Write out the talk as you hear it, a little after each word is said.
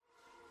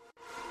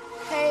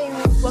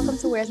Welcome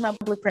to Where's My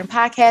Blueprint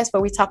podcast, where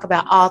we talk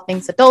about all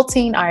things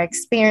adulting, our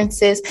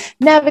experiences,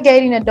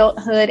 navigating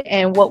adulthood,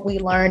 and what we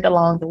learned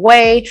along the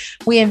way.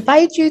 We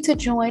invite you to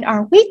join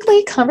our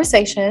weekly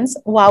conversations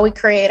while we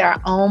create our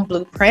own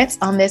blueprints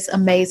on this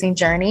amazing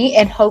journey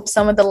and hope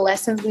some of the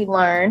lessons we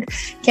learned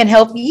can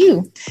help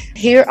you.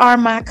 Here are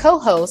my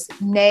co-hosts,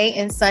 Nay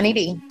and Sunny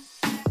D.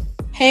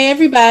 Hey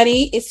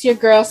everybody, it's your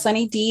girl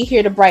Sunny D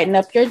here to brighten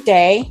up your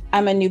day.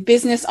 I'm a new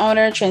business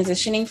owner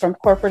transitioning from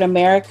corporate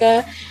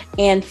America,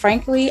 and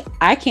frankly,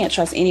 I can't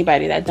trust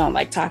anybody that don't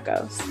like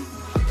tacos.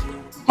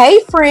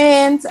 Hey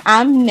friends,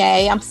 I'm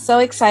Nay. I'm so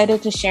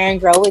excited to share and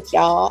grow with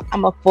y'all.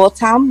 I'm a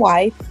full-time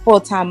wife,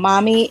 full-time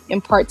mommy,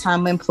 and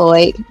part-time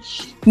employed.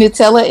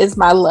 Nutella is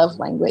my love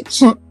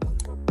language.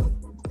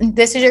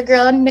 This is your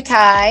girl,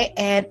 Nakai,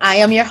 and I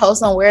am your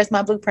host on Where's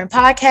My Blueprint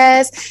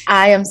podcast.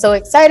 I am so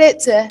excited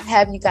to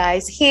have you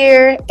guys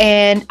here,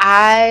 and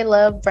I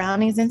love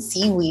brownies and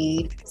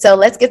seaweed. So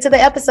let's get to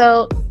the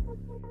episode.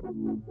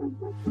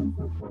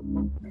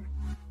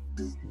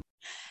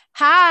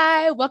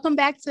 Hi, welcome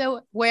back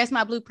to Where's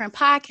My Blueprint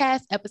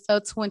podcast,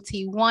 episode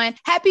 21.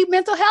 Happy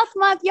Mental Health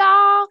Month,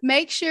 y'all.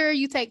 Make sure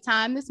you take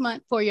time this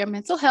month for your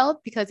mental health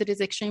because it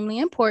is extremely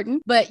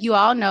important. But you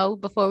all know,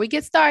 before we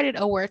get started,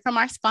 a word from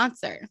our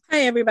sponsor. Hi,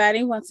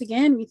 everybody. Once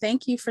again, we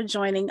thank you for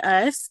joining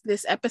us.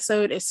 This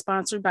episode is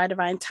sponsored by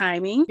Divine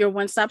Timing, your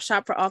one-stop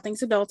shop for all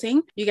things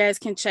adulting. You guys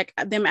can check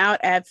them out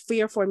at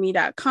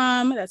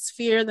fear4me.com. That's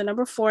fear, the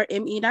number 4,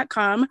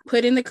 me.com.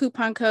 Put in the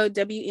coupon code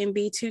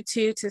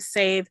WMB22 to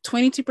save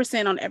 22%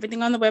 on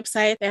everything on the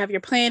website. They have your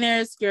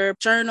planners, your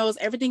journals,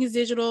 everything is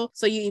digital.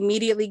 So you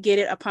immediately get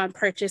it upon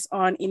purchase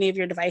on any of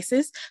your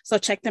devices. So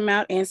check them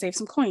out and save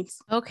some coins.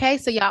 Okay,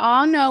 so y'all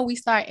all know we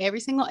start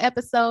every single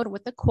episode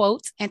with a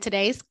quote. And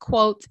today's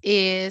quote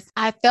is,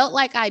 I felt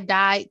like I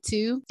died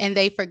too, and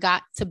they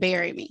forgot to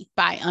bury me,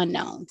 by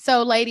Unknown.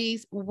 So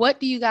ladies, what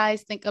do you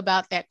guys think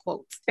about that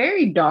quote?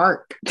 Very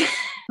dark.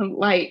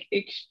 Like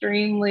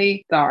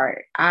extremely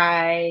dark.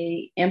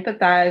 I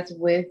empathize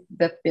with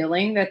the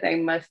feeling that they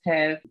must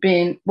have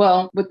been,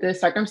 well, with the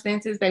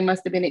circumstances they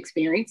must have been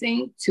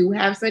experiencing to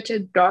have such a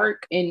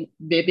dark and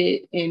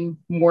vivid and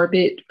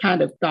morbid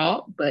kind of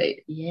thought. But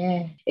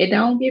yeah, it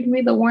don't give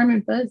me the warm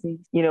and fuzzies.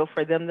 You know,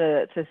 for them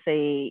to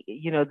say,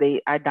 you know,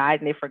 I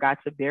died and they forgot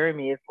to bury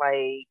me. It's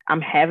like,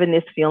 I'm having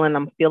this feeling,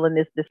 I'm feeling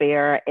this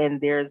despair,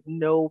 and there's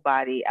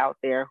nobody out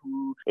there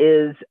who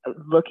is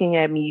looking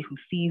at me, who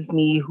sees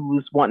me,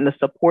 who's wanting to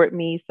support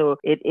me. So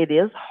it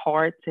is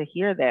hard to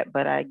hear that,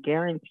 but I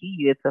guarantee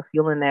you it's a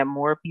feeling that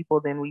more people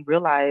than we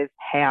realize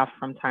have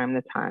from time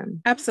to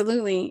time.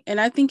 Absolutely. And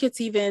I think it's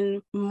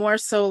even more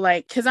so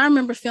like, because I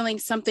remember feeling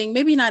something,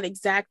 maybe not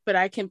exact, but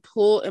I can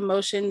pull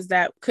emotions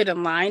that could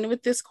align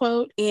with this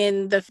quote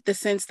in the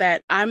sense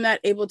that I'm not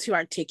able to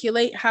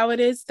articulate how it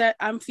is that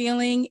I'm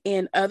feeling,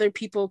 and other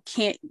people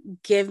can't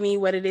give me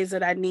what it is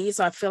that I need.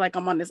 So I feel like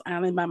I'm on this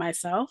island by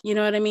myself. You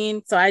know what I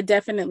mean? So I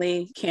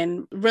definitely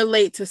can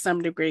relate to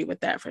some degree with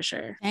that for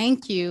sure.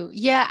 Thank you.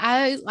 Yeah,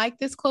 I like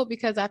this quote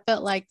because I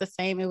felt like the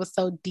same. It was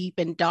so deep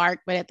and dark,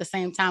 but at the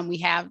same time, we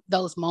have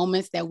those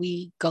moments that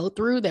we go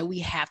through that we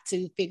have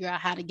to figure out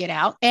how to get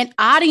out. And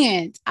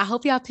audience, I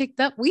hope y'all picked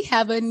up. We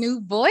have a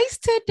new voice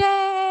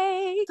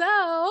today.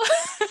 So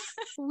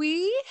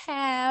we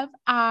have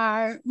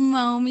our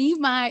Momi,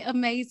 my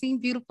amazing,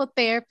 beautiful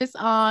therapist,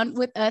 on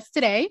with us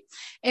today.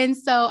 And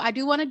so I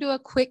do want to do a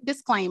quick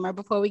disclaimer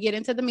before we get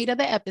into the meat of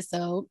the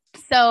episode.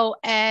 So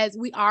as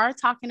we are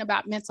talking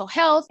about mental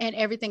health and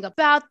everything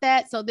about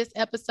that, so this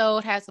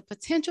episode has a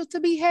potential to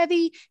be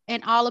heavy,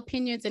 and all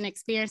opinions and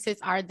experiences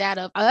are that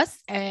of us,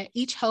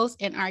 each host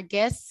and our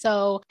guests.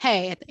 So,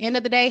 hey, at the end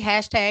of the day,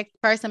 hashtag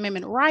First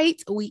Amendment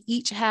rights. We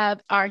each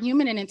are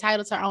human and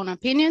entitled to our own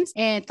opinions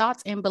and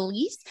thoughts and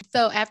beliefs.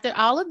 So after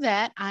all of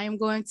that, I am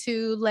going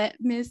to let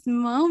Miss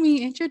Momi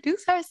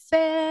introduce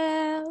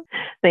herself.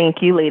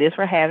 Thank you, ladies,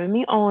 for having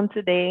me on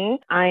today.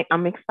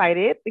 I'm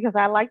excited because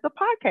I like the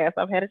podcast.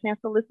 I've had a chance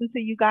to listen to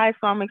you guys,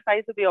 so I'm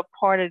excited to be a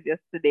part of this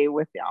today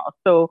with y'all.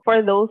 So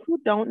for those who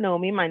don't know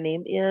me, my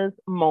name is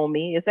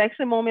Momi. It's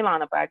actually Momi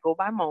Lana, but I go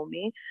by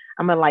Momi.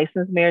 I'm a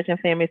licensed marriage and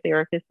family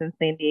therapist in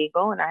San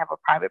Diego, and I have a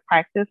private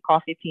practice,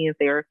 coffee, tea, and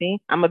therapy.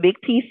 I'm a big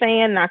tea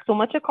fan, not so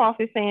much a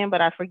coffee fan,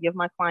 but I forgive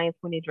my clients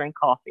when they drink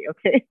coffee,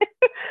 okay?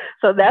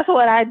 So that's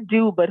what I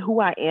do. But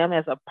who I am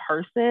as a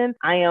person,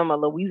 I am a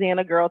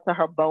Louisiana girl to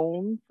her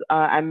bones.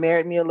 I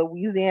married me a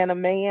Louisiana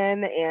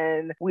man,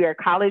 and we are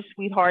college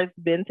sweethearts,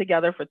 been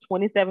together for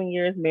 27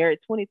 years, married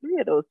 23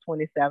 of those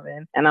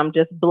 27. And I'm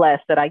just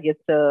blessed that I get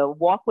to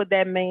walk with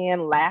that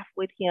man, laugh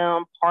with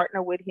him,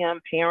 partner with him,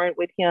 parent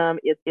with him.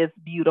 It's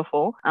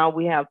beautiful.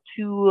 We have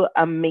two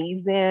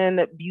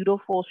amazing,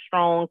 beautiful,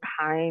 strong,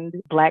 kind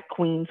Black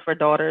queens for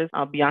daughters,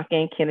 Bianca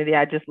and Kennedy.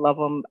 I just love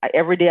them.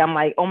 Every day I'm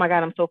like, oh my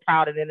God, I'm so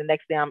proud. And then the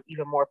next day I'm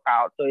even more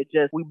proud. So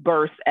we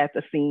burst at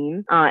the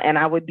seams. And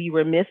I would be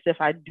remiss if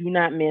I do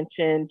not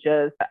mention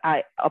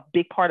a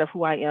big part of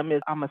who I am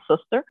is I'm a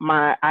sister.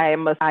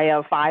 I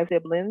have 5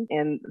 siblings,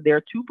 and there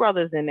are 2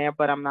 brothers in there,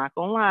 but I'm not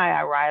gonna lie,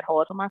 I ride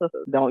hard for my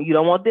sisters. You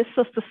don't want this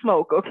sister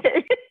smoke,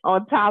 okay?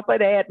 On top of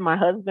that, my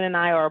husband and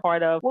I are a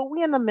part of what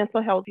we in the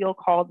mental health field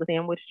call the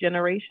sandwich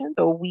generation.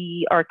 So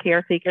we are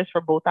caretakers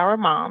for both our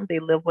moms. They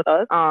live with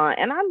us.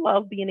 And I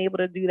love being able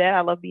to do that.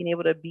 I love being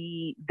able to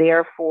be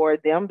there for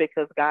them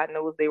because God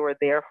knows they were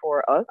there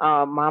for us.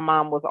 My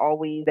mom was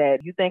always that,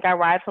 you think I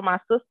ride for my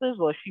sisters?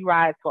 Well, she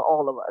rides for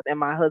all of us. And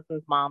my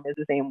husband's mom is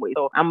the same way.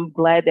 So I'm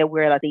glad that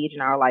we're at a stage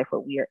in our life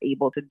where we are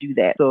able to do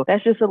that. So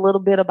that's just a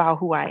little bit about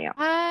who I am.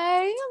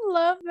 I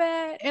love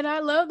that. And I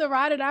love the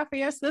ride or die for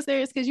your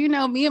sisters because you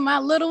know me and my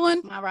little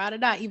one, my ride or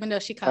die, even though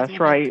she calls me a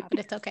right. but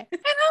it's okay. And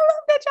I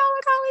love that y'all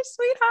are college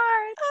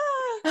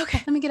sweethearts.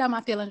 Okay, let me get out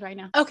my feelings right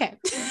now. Okay.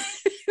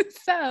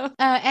 So,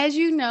 as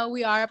you know,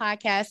 we are a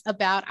podcast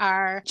about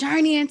our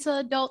journey into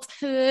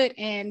adulthood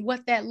and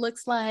what that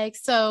looks like.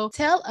 So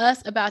tell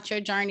us about your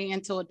journey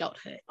into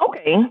adulthood.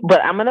 Okay,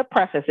 but I'm going to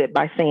preface it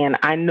by saying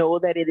I know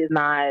that it is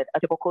not a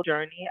typical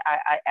journey.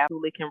 I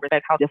absolutely can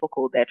respect how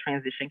difficult that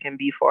transition can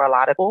be for a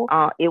lot of people.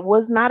 It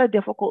was not a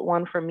difficult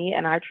one for me,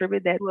 and I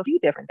attribute that to a few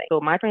different things. So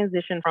my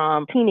transition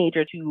from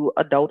teenager to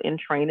adult in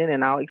training,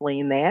 and I'll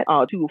explain that,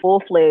 to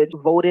full-fledged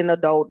voting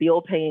adult,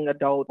 bill-paying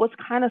adult was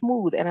kind of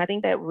smooth, and I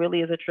think that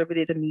really is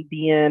attributed to me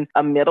being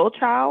a middle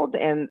child.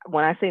 And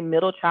when I say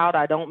middle child,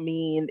 I don't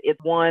mean it's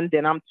one,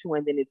 then I'm two,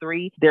 and then it's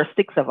three. There's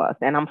 6 of us,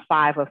 and I'm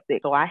 5 of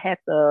 6. So I had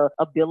the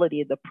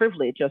ability, the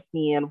privilege of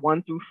seeing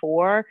 1 through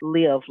 4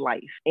 live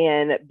life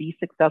and be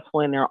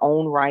successful in their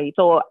own right.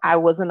 So I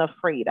wasn't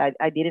afraid.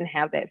 I didn't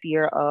have that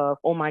fear of,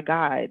 oh my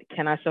God,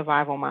 can I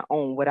survive on my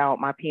own without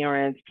my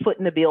parents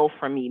footing the bill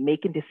for me,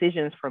 making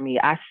decisions for me?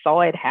 I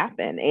saw it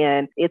happen.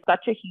 And it's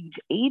such a huge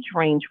age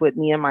range with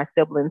me and my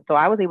siblings. So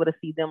I was able to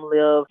see them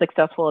live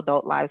successful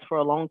adult lives for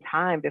a long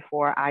time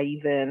before I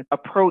even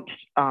approached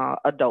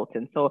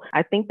adulting. So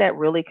I think that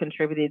really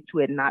contributed to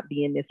it not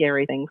being this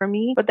scary thing for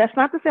me. But that's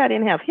not to say I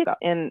didn't have hiccup.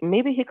 And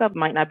maybe hiccup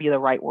might not be the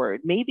right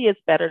word. Maybe it's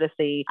better to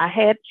say I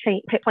had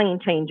plane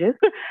changes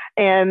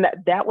and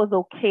that was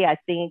okay. I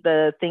think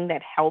the thing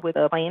that helped with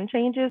the plane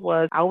changes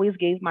was I always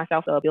gave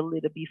myself the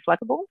ability to be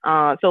flexible.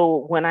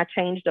 So when I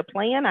changed a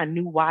plan, I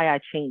knew why I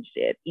changed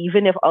it.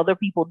 Even if other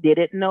people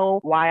didn't know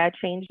why I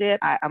changed it,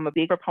 I'm a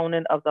big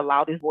proponent of the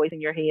loudest voice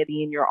in your head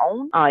being your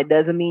own. It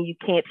doesn't mean you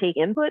can't take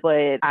input,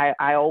 but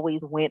I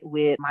always went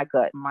with my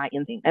gut, my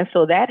instinct. And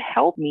so that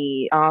helped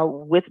me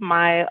with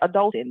my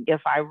adulting.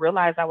 If I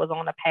realized I was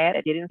on a path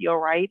that didn't feel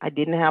right, I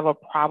didn't have a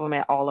problem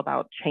at all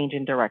about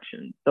changing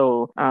direction.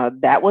 So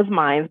that was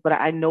mine, but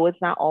I know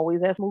it's not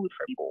always as smooth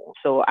for people.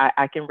 So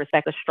I can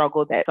respect the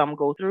struggle that some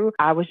go through.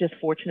 I was just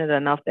fortunate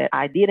enough that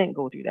I didn't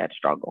go through that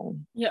struggle.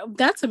 Yeah,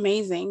 that's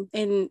amazing.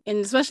 And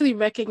especially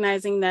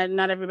recognizing that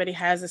not everybody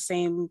has the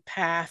same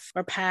path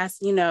or path,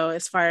 you know,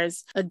 as far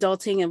as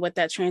adulting and what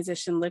that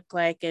transition looked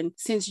like. And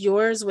since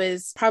yours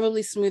was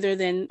probably smoother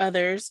than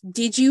others,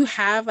 did you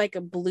have like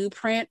a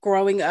blueprint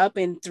growing up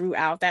and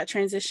throughout that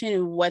transition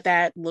and what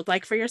that looked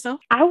like for yourself?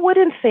 I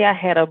wouldn't say I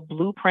had a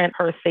blueprint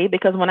per se,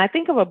 because when I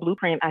think of a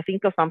blueprint, I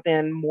think of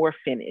something more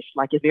finished,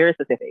 like it's very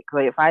specific. So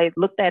if I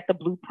looked at the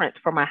blueprints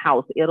for my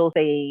house, it'll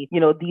say, you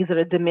know, these are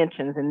the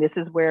dimensions and this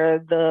is where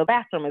the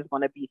bathroom is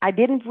going to be. I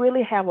didn't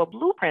really have a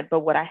blueprint,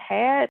 but what I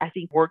had, I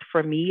think worked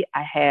for me.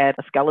 I had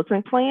a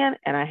skeleton plan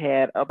and I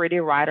had a pretty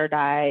ride or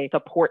die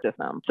support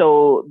system.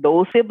 So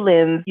those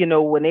siblings, you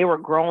know, when they were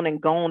grown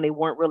and gone, they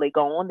weren't really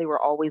gone. They were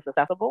always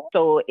accessible.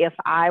 So if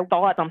I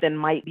thought something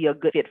might be a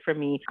good fit for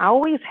me, I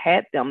always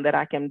had them that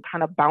I can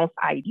kind of bounce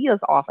ideas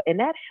off. And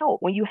that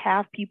helped when you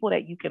have people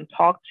that you can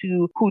talk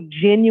to who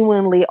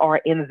genuinely are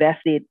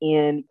invested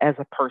in as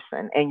a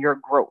person and your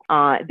growth.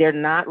 They're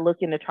not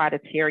looking to try to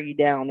tear you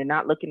down. They're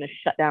not looking to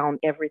shut down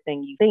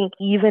everything you think,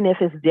 even if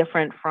it's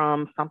different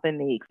from something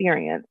they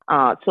experience.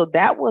 So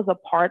that was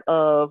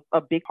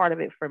a big part of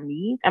it for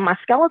me. And my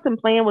skeleton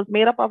plan was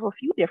made up of a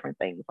few different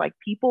things. Like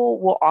people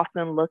will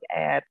often look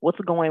at what's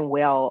going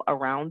well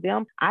around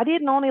them. I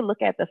didn't only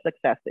look at the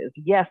successes.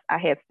 Yes, I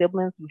had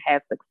siblings who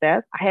had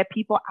success. I had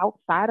people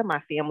outside of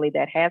my family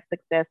that had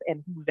success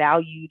and who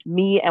valued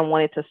me and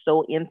wanted to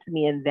sow into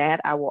me, and that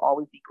I will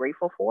always be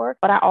grateful for.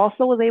 But I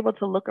also was able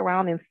to look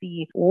around and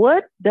see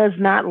what does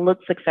not look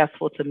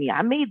successful to me.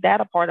 I made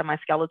that a part of my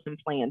skeleton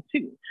plan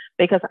too,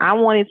 because I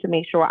wanted to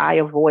make sure I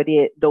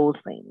avoided those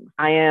things.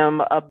 I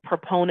am a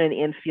proponent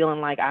in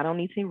feeling like I don't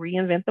need to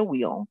reinvent the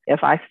wheel.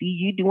 If I see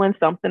you doing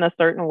something a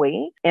certain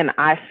way and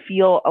I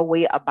feel a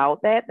way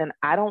about that, then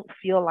I don't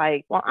feel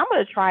like, well, I'm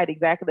going to try it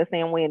exactly the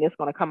same way and it's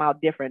going to come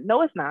out different.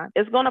 No, it's not.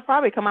 It's going to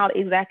probably come out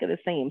exactly the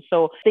same.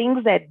 So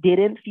things that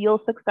didn't feel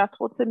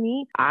successful to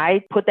me,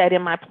 I put that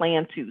in my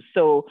plan too.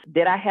 So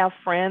did I have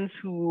friends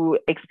who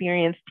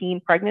experienced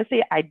teen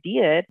pregnancy? I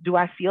did. Do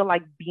I feel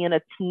like being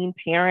a teen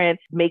parent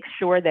makes make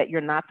sure that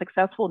you're not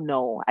successful?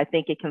 No, I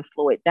think it can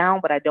slow it down,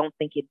 but I don't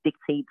think it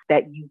dictates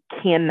that you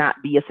cannot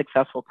be a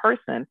successful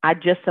person. I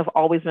just have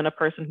always been a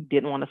person who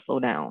didn't want to slow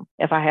down.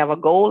 If I have a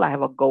goal, I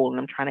have a goal and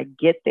I'm trying to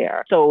get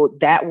there. So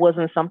that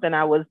wasn't something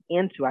I was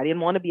into. I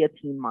didn't want to be a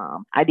teen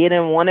mom. I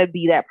didn't want to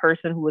be that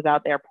person who was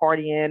out there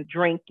partying,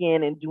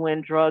 drinking, and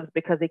doing drugs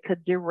because it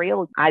could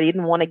derail you. I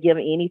didn't want to give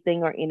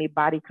anything or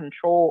anybody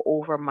control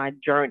over my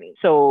journey.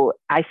 So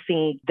I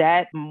think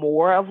that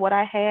more of what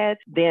I had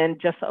than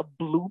just a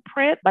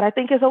blueprint, but I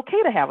think it's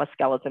okay to have a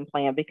skeleton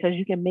plan because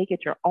you can make it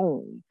your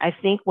own. I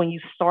think when you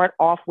start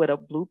off with a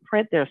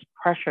blueprint, there's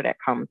pressure that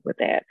comes with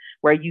that,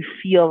 where you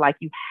feel like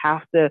you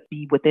have to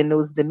be within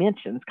those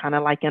dimensions, kind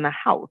of like in a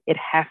house. It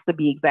has to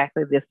be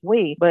exactly this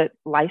way, but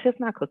life is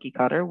not cookie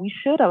cutter. We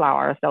should allow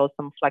ourselves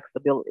some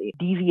flexibility,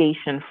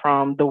 deviation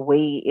from the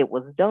way it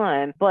was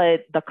done,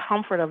 but the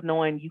comfort of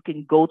knowing you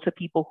can go to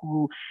people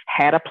who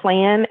had a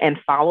plan and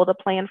follow the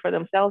plan for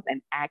themselves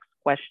and ask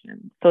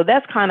questions. So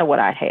that's kind of what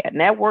I had,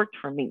 and that worked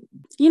for me.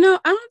 You know,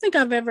 I don't think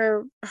I've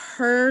ever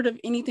heard of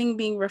anything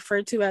being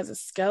referred to as a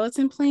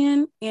skeleton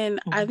plan. And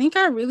I think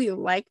I really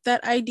like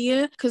that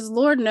idea because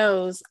Lord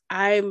knows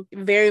I'm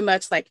very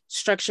much like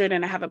structured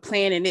and I have a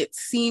plan and it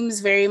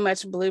seems very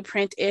much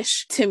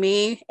blueprint-ish to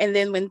me. And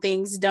then when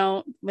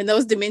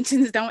those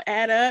dimensions don't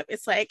add up,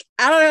 it's like,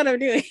 I don't know what I'm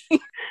doing.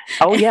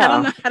 Oh, yeah. I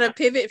don't know how to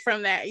pivot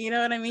from that. You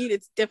know what I mean?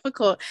 It's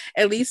difficult,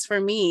 at least for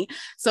me.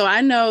 So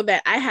I know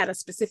that I had a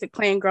specific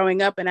plan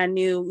growing up and I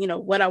knew, you know,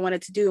 what I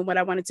wanted to do and what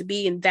I wanted to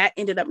be. And that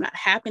ended up not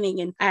happening.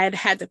 And I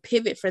had to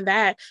pivot for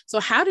that. So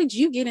how did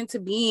you get into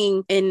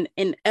being an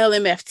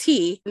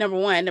LMFT? Number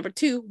one. Number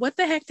two, what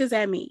the heck does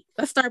that mean?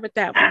 Let's start with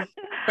that one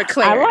for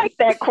clarity. I like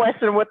that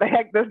question. What the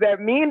heck does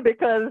that mean?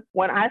 Because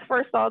when I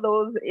first saw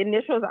those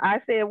initials,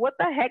 I said, what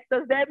the heck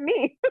does that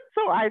mean?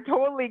 So I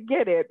totally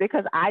get it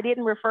because I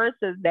didn't refer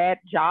to that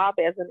job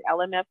as an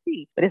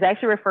LMFT, but it's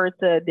actually referred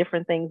to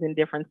different things in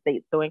different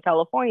states. So in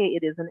California,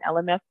 it is an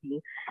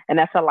LMFT, and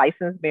that's a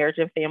licensed marriage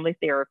and family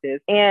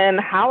therapist. And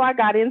how I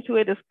got into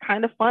it is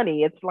kind of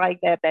funny. It's like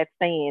that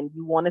saying,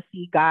 you want to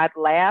see God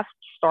laugh,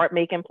 start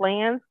making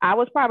plans. I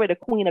was probably the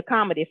queen of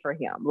comedy for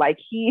him. Like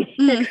he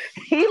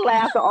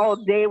laughed all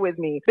day with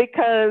me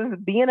because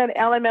being an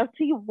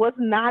LMFT was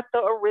not the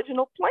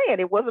original plan.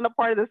 It wasn't a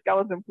part of the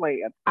skeleton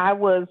plan. I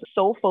was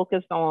so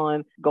focused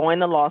on going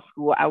to law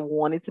school. I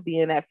wanted to be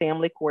in that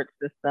family court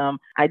system.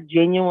 I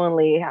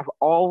genuinely have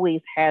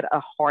always had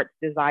a heart's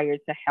desire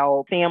to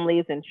help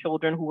families and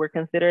children who were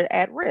considered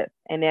at risk.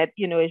 And that,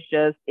 you know,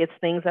 it's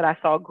things that I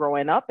saw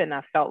growing up and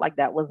I felt like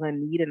that was a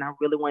need and I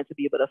really wanted to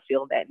be able to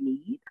fill that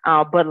need.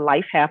 But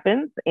life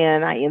happens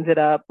and I ended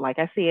up, like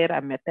I said, I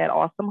met that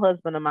awesome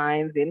husband of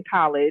mine in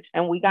college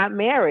and we got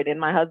married and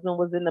my husband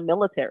was in the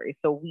military.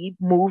 So we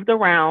moved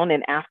around,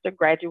 and after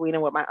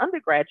graduating with my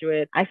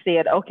undergraduate, I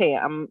said, okay,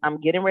 I'm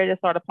getting ready to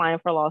start applying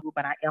for law school,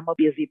 but I am a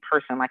busy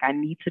person. Like I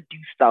need to do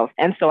stuff.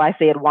 And so I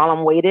said, while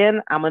I'm waiting,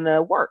 I'm going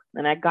to work.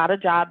 And I got a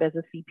job as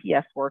a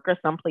CPS worker.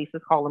 Some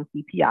places call them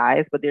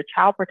CPIs, but they're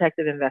child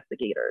protective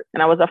investigators.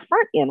 And I was a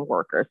front end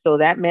worker. So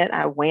that meant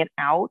I went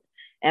out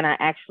and I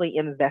actually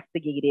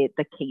investigated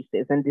the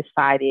cases and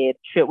decided,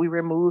 should we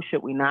remove,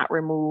 should we not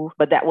remove?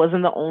 But that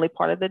wasn't the only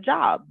part of the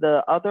job.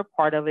 The other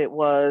part of it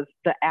was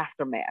the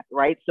aftermath,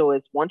 right? So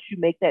it's once you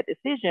make that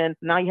decision,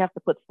 now you have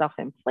to put stuff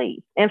in place.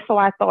 And so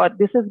I thought,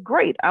 this is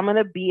great. I'm going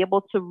to be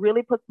able to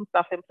really put some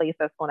stuff in place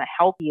that's going to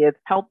help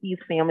these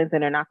families,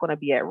 and they're not going to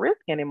be at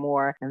risk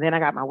anymore. And then I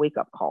got my wake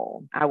up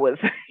call. I was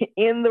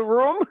in the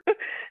room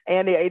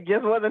and it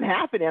just wasn't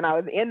happening. I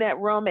was in that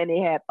room and they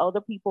had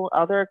other people,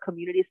 other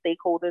community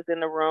stakeholders in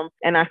the room.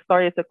 And I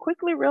started to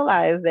quickly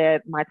realize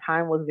that my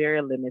time was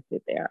very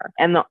limited there.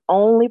 And the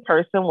only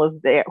person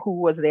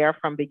who was there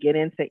from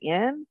beginning to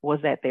end was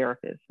that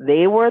therapist.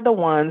 They were the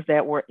ones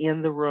that were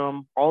in the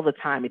room all the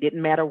time. It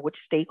didn't matter which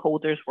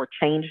stakeholders were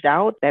changed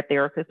out. That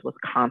therapist was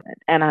constant.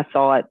 And I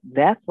thought,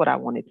 that's what I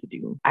wanted to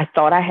do. I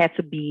thought I had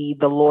to be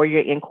the lawyer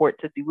in court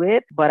to do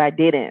it, but I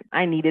didn't.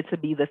 I needed to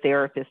be the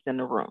therapist in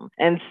the room.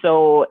 And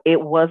so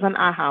it was an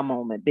aha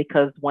moment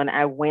because when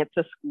I went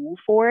to school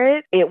for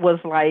it, it was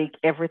like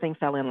everything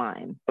fell in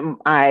line.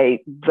 My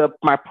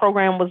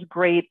program was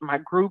great. My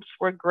groups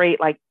were great.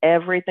 Like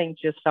everything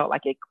just felt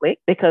like it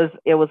clicked because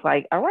it was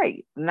like, all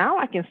right, now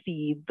I can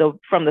see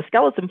from the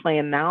skeleton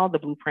plan, now the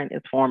blueprint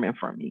is forming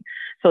for me.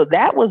 So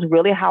that was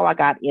really how I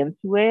got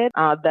into it.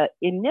 The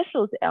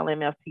initials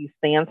LMFT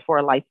stands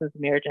for Licensed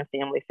Marriage and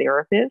Family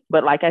Therapist.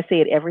 But like I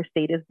said, every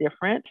state is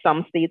different.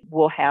 Some states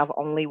will have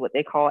only what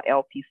they call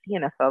LPC,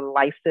 and that's a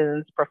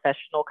licensed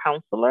professional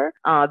counselor.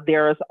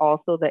 There's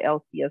also the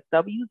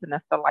LCSWs, and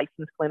that's the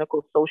licensed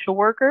clinical social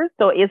workers.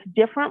 So it's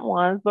different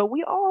ones, but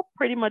we all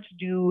pretty much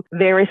do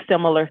very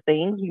similar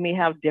things. We may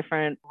have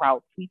different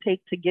routes we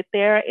take to get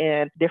there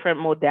and different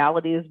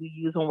modalities we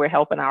use when we're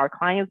helping our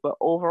clients, but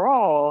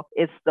overall,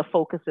 the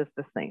focus is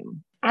the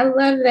same. I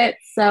love that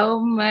so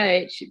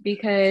much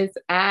because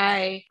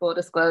full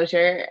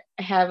disclosure,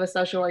 have a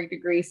social work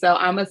degree. So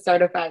I'm a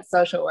certified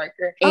social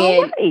worker.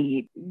 And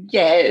right.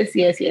 Yes.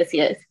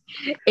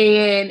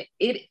 And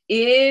it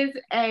is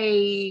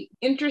a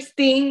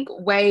interesting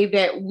way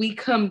that we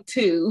come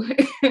to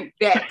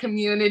that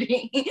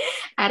community.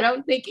 I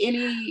don't think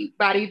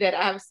anybody that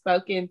I've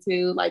spoken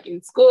to, like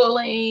in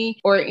schooling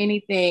or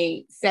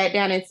anything, sat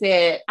down and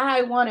said,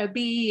 I want to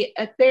be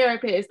a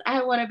therapist,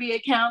 I want to be a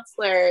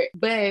counselor.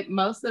 But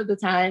most of the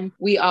time,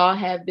 we all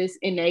have this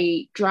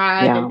innate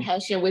drive and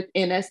passion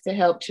within us to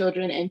help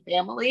children and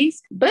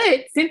families.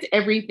 But since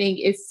everything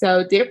is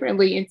so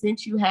differently, and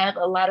since you have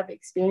a lot of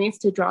experience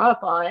to draw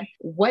upon,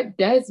 what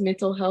does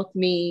mental health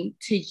mean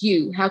to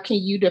you? How can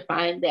you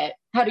define that?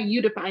 How do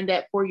you define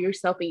that for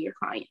yourself and your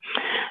client?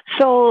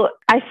 So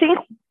I think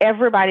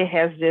everybody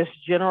has this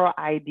general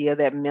idea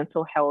that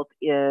mental health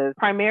is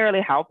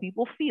primarily how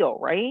people feel,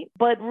 right?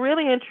 But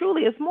really and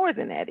truly, it's more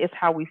than that. It's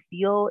how we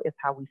feel, it's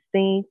how we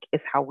think,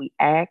 it's how we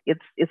act. It's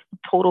the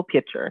total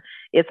picture.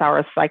 It's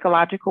our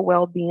psychological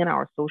well-being,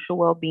 our social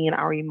well-being,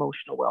 our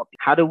emotional well-being.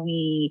 How do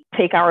we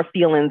take our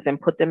feelings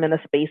and put them in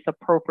a space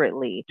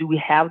appropriately? Do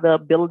we have the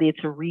ability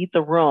to read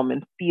the room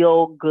and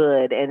feel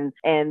good and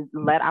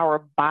let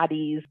our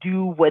bodies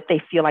do what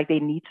they feel like they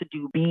need to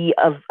do, be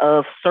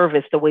of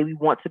service the way we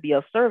want to be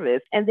of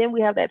service? And then we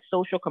have that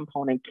social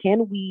component.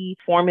 Can we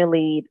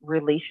formulate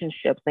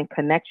relationships and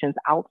connections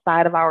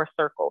outside of our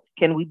circle?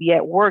 Can we be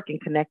at work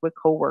and connect with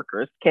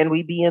coworkers? Can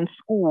we be in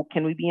school?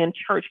 Can we be in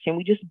church? Can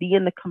we just be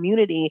in the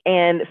community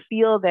and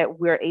feel that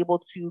we're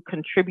able to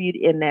contribute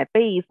in that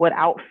space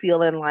without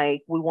feeling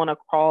like we want to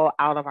crawl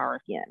out of our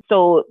skin?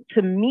 So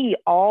to me,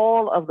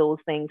 all of those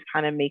things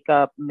kind of make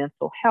up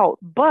mental health.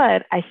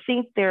 But I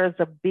think there's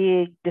a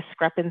big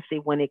discrepancy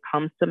when it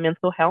comes to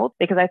mental health,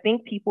 because I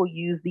think people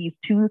use these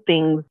two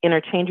things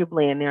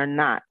interchangeably and they're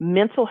not.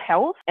 Mental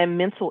health and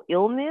mental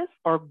illness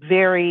are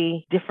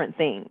very different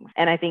things.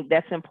 And I think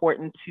that's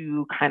important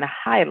to kind of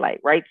highlight,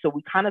 right? So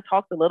we kind of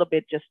talked a little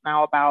bit just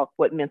now about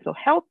what mental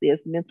health is.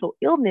 Mental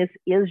illness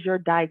is your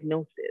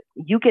diagnosis.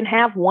 You can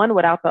have one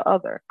without the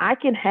other. I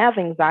can have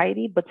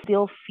anxiety, but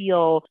still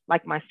feel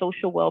like my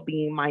social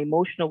well-being, my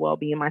emotional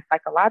well-being, my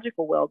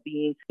psychological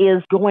well-being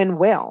is going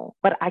well,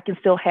 but I can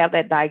still have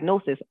that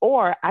diagnosis.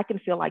 Or I can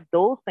feel like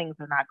those things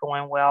are not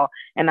going well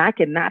and I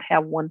cannot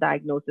have one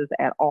diagnosis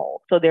at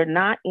all. So they're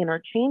not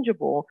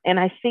interchangeable. And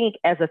I think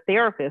as a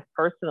therapist,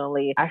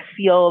 personally, I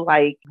feel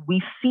like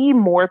we see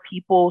more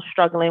people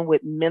struggling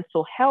with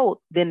mental health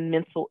than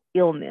mental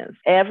illness.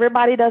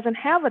 Everybody doesn't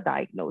have a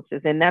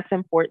diagnosis, and that's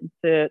important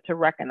to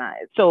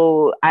recognize.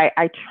 So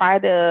I try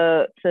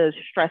to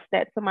stress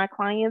that to my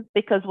clients,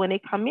 because when they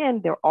come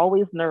in, they're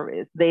always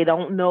nervous. They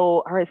don't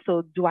know, all right,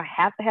 so do I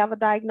have to have a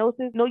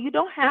diagnosis? No, you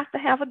don't have to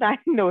have a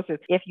diagnosis.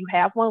 If you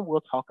have one,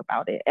 we'll talk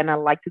about it. And I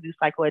like to do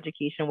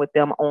psychoeducation with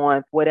them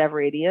on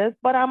whatever it is,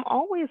 but I'm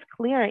always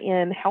clear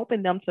in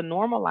helping them to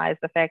normalize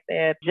the fact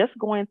that just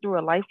going through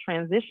a life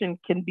transition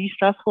can be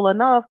stressful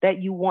enough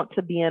that you want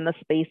to be in a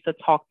space to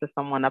talk to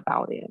someone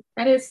about it.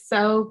 That is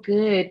so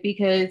good,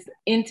 because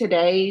in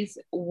today's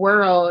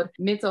world,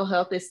 mental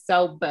health is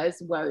so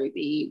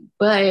buzzworthy,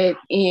 but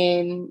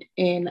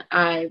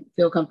I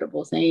feel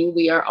comfortable saying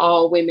we are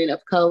all women of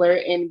color,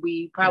 and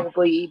we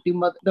probably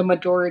do the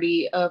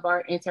majority of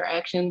our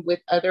interaction with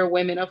other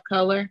women of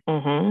color.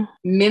 Mm-hmm.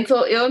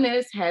 Mental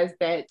illness has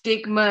that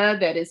stigma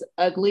that is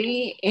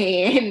ugly,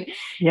 and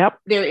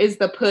there is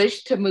the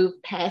push to move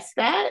past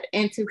that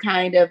and to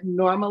kind of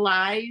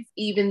normalize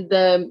even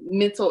the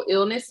mental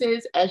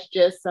illnesses as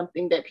just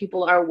something that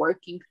people are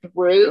working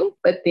through.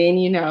 But then,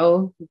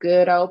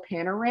 good old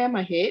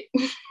panorama hit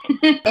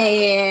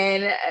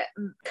and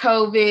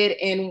COVID.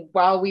 And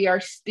while we are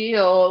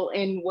still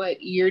in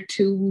year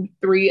 2,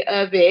 3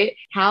 of it,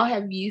 how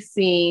have you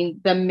seen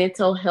the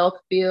mental health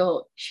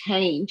field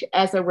change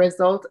as a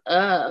result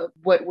of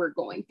what we're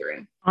going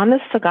through?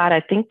 Honest to God,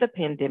 I think the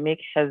pandemic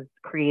has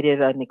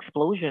created an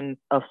explosion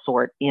of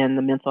sort in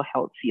the mental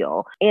health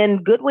field,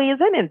 in good ways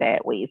and in bad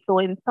ways. So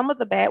in some of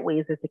the bad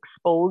ways, it's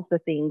exposed the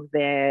things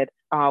that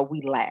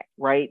we lack,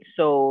 right?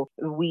 So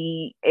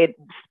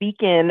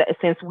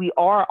since we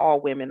are all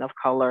women of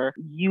color,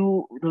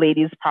 you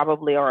ladies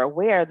probably are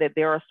aware that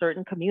there are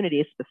certain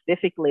communities,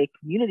 specifically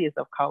communities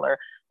of color,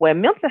 where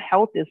mental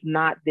health is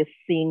not this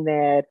thing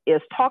that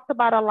is talked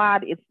about a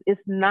lot.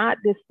 It's not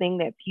this thing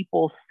that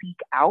people seek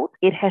out.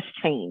 It has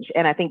changed.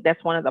 And I think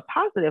that's one of the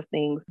positive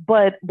things.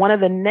 But one of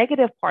the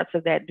negative parts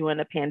of that during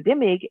the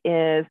pandemic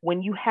is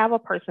when you have a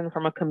person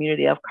from a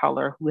community of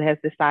color who has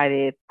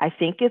decided, I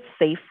think it's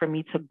safe for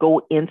me to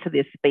go into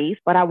this space,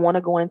 but I want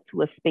to go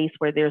into a space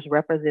where there's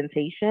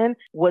representation.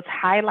 What's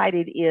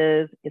highlighted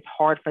is it's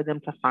hard for them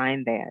to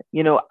find that.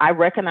 I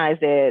recognize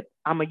that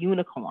I'm a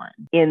unicorn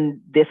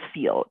in this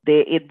field.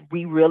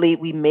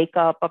 We make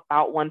up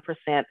about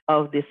 1%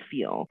 of this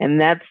field.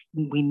 And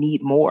we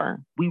need more.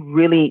 We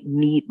really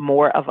need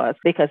more of us,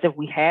 because if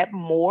we had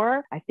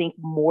more, I think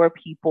more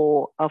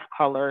people of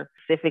color,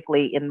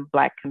 specifically in the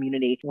Black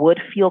community,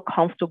 would feel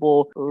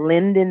comfortable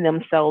lending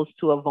themselves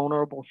to a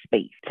vulnerable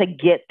space to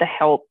get the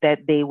help that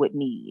they would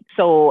need.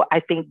 So I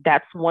think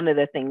that's one of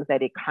the things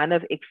that it kind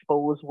of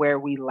exposed where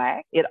we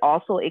lack. It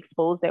also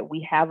exposed that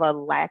we have a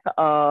lack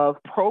of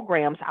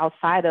programs outside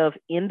outside of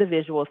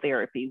individual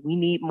therapy. We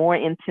need more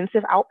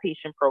intensive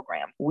outpatient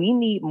programs. We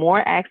need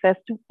more access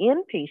to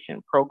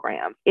inpatient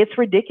programs. It's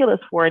ridiculous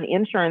for an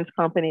insurance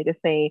company to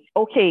say,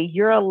 okay,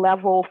 you're a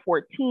level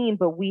 14,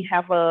 but we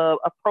have a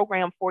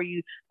program for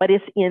you, but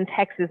it's in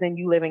Texas and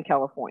you live in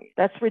California.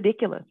 That's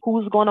ridiculous.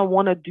 Who's going to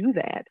want to do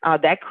that?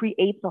 That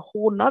creates a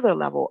whole nother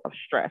level of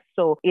stress.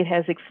 So it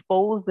has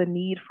exposed the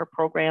need for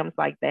programs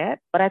like that.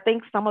 But I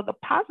think some of the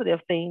positive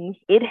things,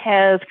 it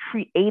has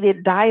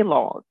created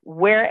dialogue,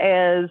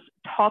 whereas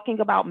talking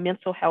about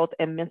mental health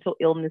and mental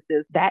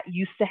illnesses, that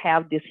used to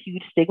have this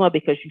huge stigma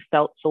because you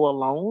felt so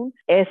alone.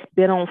 It's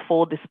been on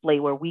full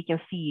display where we can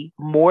see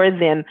more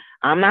than,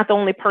 I'm not the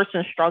only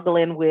person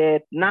struggling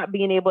with not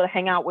being able to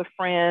hang out with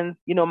friends.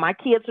 You know, my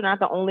kids are not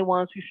the only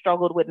ones who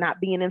struggled with not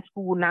being in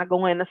school, not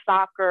going to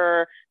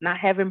soccer, not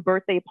having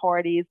birthday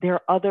parties. There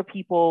are other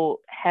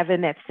people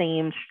having that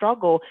same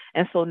struggle.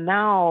 And so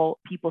now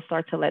people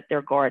start to let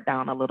their guard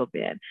down a little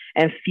bit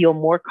and feel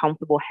more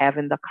comfortable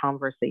having the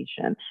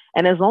conversation.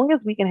 And as long as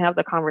we can have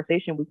the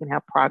conversation, we can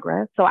have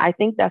progress. So I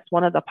think that's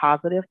one of the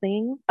positive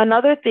things.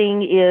 Another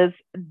thing is,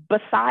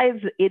 besides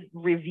it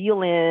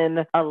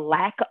revealing a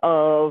lack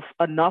of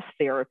enough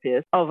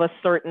therapists of a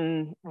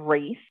certain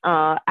race,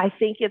 I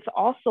think it's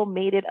also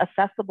made it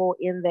accessible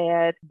in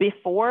that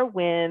before,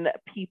 when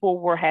people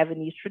were having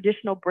these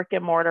traditional brick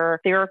and mortar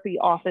therapy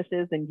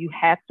offices and you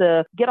had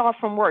to get off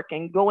from work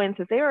and go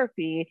into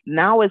therapy,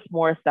 now it's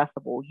more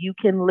accessible. You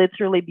can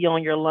literally be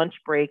on your lunch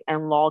break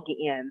and log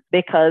in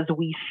because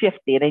we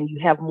shifted and you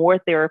have more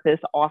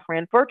therapists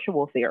offering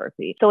virtual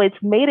therapy. So it's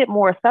made it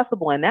more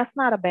accessible, and that's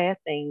not a bad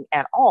thing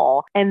at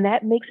all. And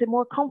that makes it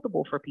more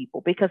comfortable for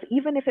people, because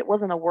even if it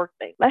wasn't a work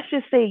thing, let's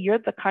just say you're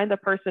the kind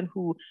of person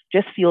who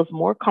just feels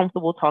more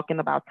comfortable talking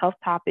about tough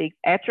topics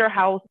at your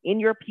house, in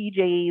your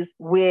PJs,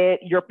 with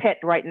your pet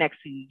right next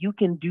to you. You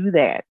can do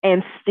that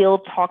and still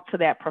talk to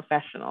that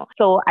professional.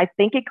 So I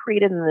think it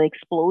created an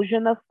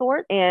explosion of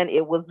sorts, and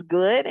it was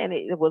good and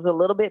it was a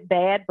little bit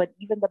bad, but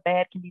even the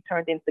bad can be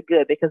turned into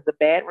good because the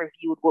bad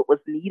reviewed what was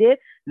needed.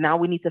 Now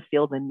we need to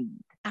feel the need.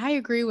 I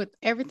agree with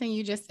everything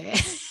you just said.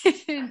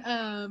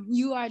 And,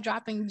 you are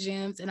dropping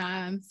gems, and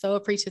I'm so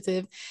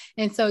appreciative.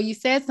 And so you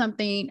said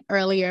something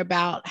earlier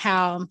about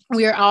how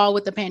we're all,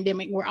 with the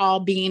pandemic, we're all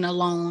being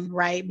alone,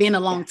 right? Being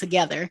alone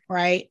together,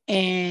 right?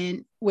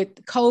 And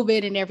with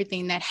COVID and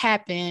everything that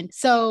happened.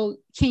 So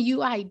can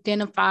you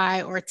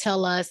identify or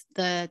tell us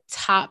the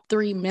top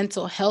 3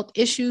 mental health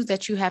issues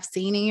that you have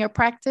seen in your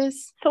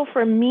practice? So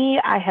for me,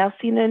 I have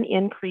seen an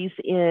increase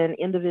in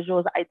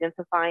individuals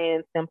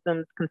identifying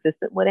symptoms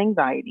consistent with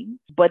anxiety,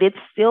 but it's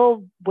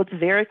still what's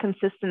very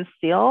consistent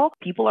still.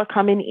 People are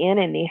coming in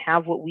and they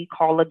have what we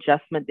call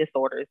adjustment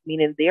disorders,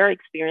 meaning they're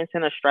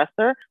experiencing a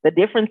stressor. The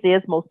difference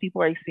is most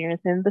people are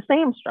experiencing the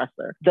same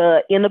stressor.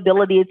 The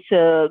inability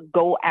to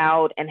go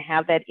out and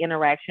have that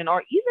interaction,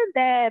 or even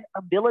that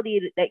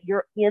ability that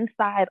you're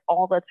inside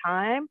all the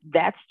time,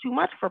 that's too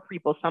much for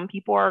people. Some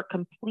people are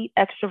complete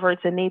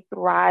extroverts and they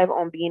thrive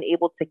on being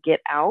able to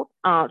get out.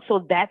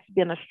 So that's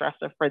been a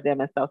stressor for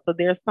them and stuff. So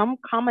there's some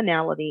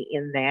commonality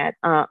in that.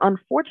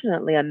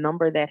 Unfortunately, a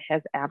number that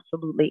has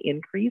absolutely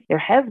increased. There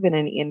has been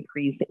an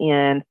increase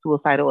in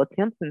suicidal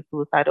attempts and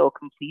suicidal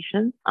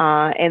completions.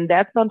 And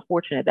that's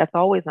unfortunate. That's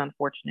always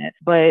unfortunate.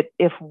 But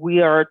if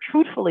we are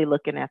truthfully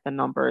looking at the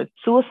numbers,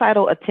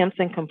 suicidal attempts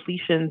and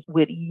completions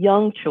with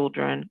young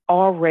children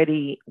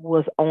already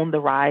was on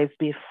the rise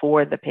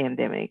before the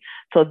pandemic.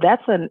 So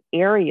that's an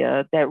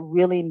area that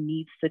really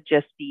needs to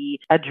just be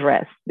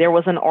addressed. There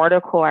was an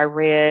article I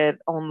read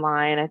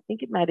online, I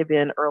think it might have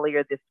been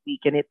earlier this week,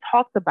 and it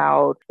talked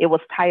about, it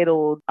was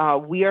titled,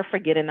 We Are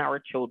Forgetting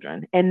Our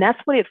Children. And that's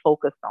what it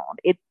focused on.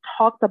 It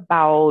talked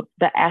about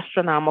the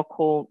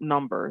astronomical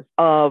numbers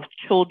of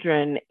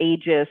children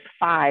ages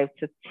 5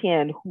 to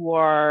 10 who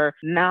are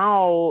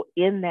now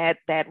in that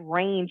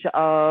range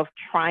of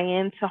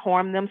trying to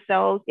harm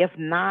themselves, if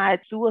not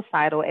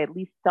suicidal, at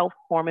least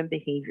self-harming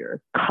behaviors,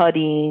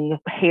 cutting,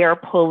 hair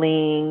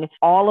pulling,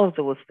 all of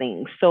those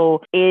things.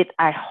 So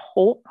I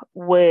hope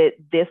what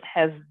this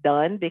has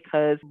done,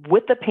 because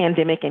with the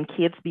pandemic and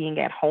kids being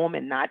at home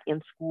and not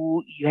in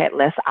school, you had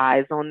less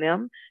eyes on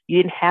them. You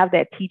didn't have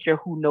that teacher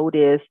who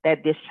noticed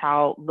that this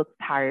child looks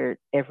tired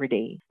every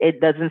day. It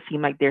doesn't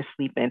seem like they're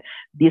sleeping.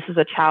 This is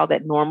a child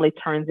that normally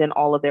turns in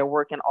all of their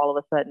work and all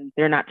of a sudden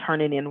they're not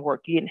turning in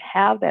work. You didn't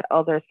have that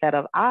other set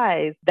of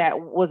eyes that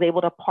was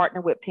able to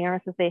partner with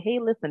parents and say, hey,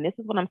 listen, this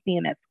is what I'm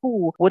seeing at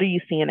school. What are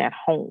you seeing at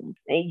home?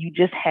 And you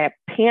just had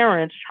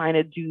parents trying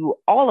to do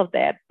all of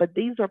that. But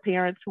these are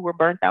parents who were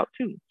burnt out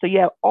too. So you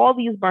have all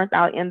these burnt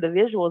out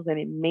individuals, and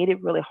it made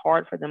it really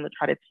hard for them to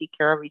try to take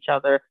care of each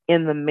other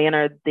in the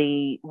manner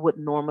they would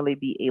normally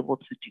be able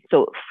to do.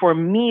 So for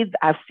me,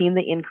 I've seen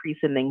the increase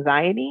in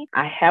anxiety.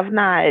 I have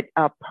not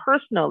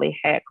personally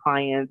had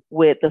clients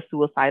with the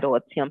suicidal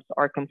attempts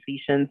or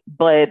completions,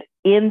 but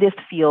in this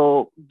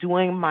field,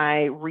 doing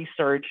my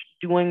research,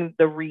 doing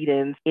the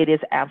readings, it is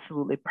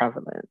absolutely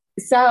prevalent.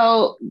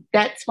 So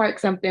that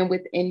sparked something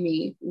within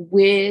me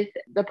with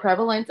the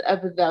prevalence of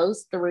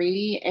those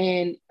three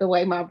and the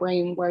way my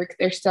brain works.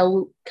 They're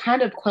so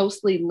kind of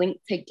closely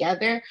linked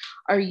together.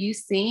 Are you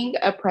seeing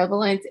a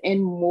prevalence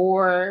in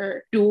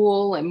more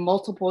dual and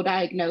multiple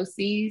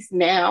diagnoses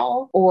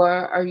now, or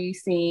are you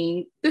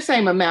seeing the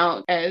same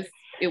amount as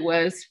it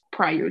was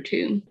prior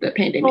to the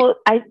pandemic? Well,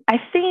 I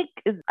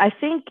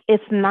think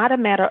it's not a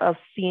matter of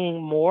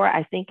seeing more.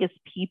 I think it's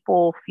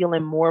people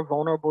feeling more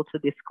vulnerable to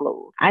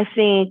disclose. I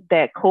think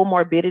that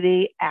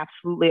comorbidity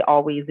absolutely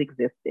always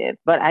existed,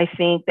 but I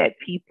think that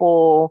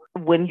people,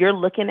 when you're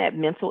looking at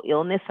mental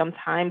illness,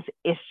 sometimes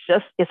it's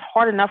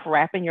hard enough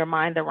wrapping your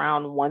mind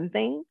around one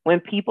thing. When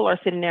people are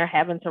sitting there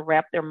having to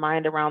wrap their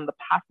mind around the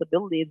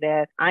possibility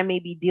that I may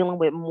be dealing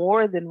with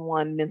more than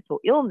one mental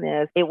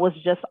illness, it was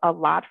just a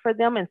lot for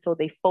them, and so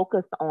they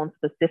focused on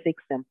specific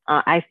symptoms.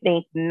 I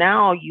think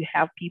now you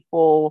have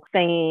people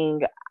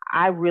saying,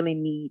 I really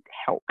need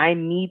help. I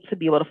need to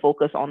be able to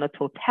focus on the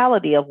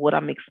totality of what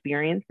I'm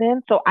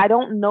experiencing. So I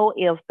don't know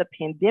if the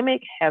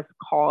pandemic has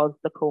caused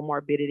the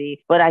comorbidity,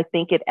 but I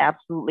think it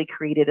absolutely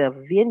created a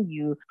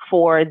venue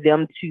for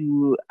them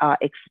to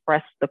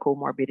express the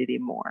comorbidity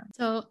more.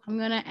 So I'm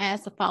going to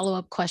ask a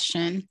follow-up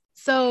question.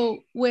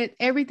 So with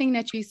everything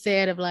that you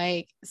said of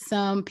like,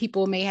 some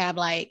people may have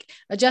like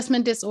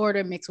adjustment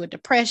disorder mixed with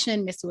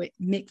depression,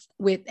 mixed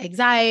with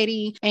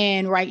anxiety.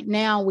 And right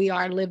now we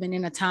are living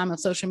in a time of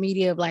social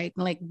media of like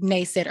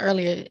Nay said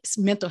earlier,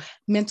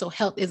 mental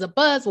health is a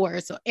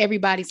buzzword. So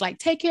everybody's like,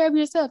 take care of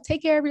yourself,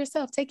 take care of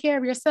yourself, take care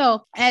of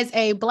yourself. As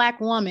a Black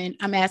woman,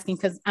 I'm asking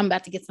because I'm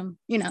about to get some,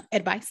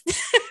 advice.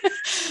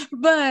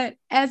 But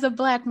as a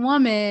Black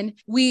woman,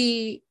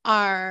 we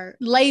are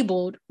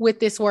labeled with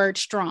this word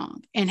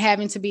strong and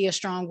having to be a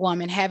strong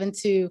woman, having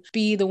to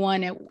be the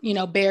one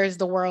that, bears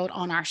the world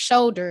on our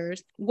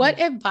shoulders. What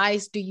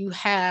advice do you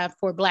have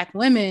for Black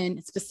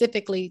women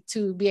specifically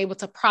to be able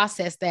to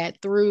process that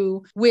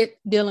with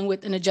dealing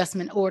with an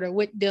adjustment order,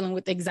 with dealing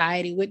with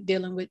anxiety, with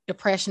dealing with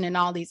depression and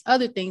all these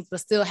other things, but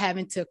still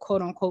having to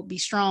quote unquote be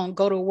strong,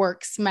 go to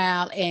work,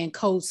 smile, and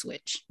code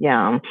switch?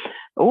 Yeah.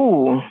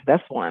 Oh,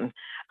 that's one.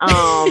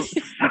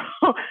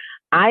 So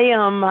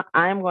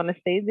I'm going to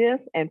say this,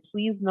 and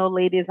please know,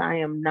 ladies, I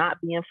am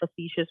not being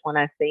facetious when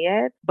I say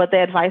it, but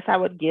the advice I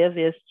would give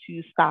is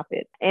to stop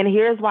it. And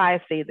here's why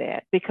I say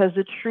that, because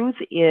the truth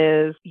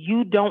is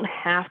you don't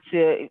have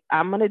to,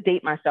 I'm going to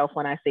date myself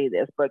when I say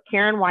this, but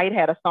Karen White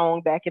had a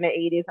song back in the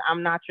 80s,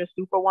 I'm not your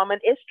superwoman.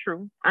 It's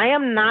true. I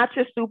am not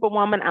your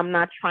superwoman. I'm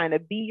not trying to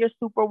be your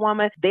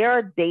superwoman. There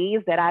are days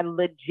that I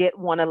legit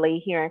want to lay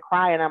here and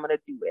cry, and I'm going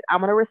to do it. I'm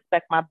going to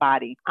respect my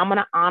body. I'm going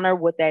to honor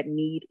what that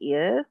need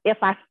is. If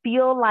I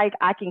feel like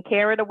I can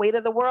carry the weight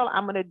of the world,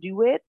 I'm going to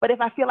do it. But if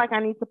I feel like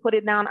I need to put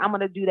it down, I'm going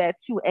to do that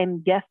too.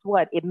 And guess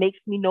what? It makes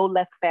me no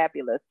less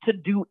fabulous to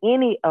do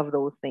any of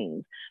those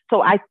things.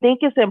 So I think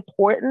it's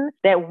important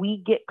that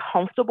we get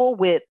comfortable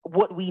with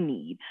what we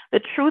need. The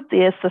truth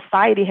is,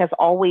 society has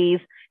always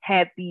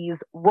had these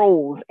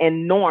roles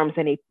and norms,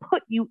 and they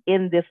put you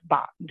in this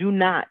box. Do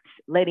not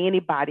let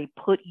anybody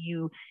put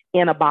you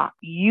in a box.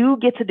 You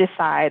get to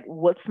decide,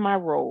 what's my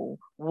role?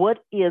 What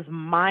is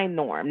my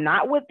norm?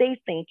 Not what they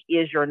think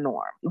is your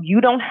norm.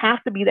 You don't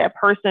have to be that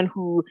person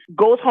who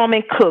goes home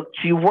and cooks.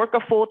 You work a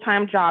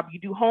full-time job. You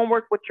do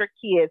homework with your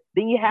kids.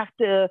 Then you have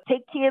to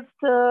take kids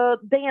to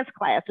dance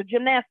class or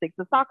gymnastics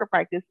or soccer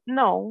practice.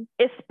 No,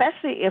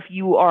 especially if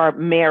you are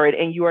married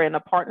and you are in a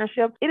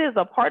partnership. It is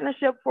a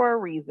partnership for a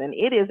reason.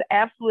 It is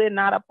absolutely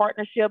not a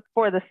partnership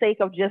for the sake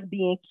of just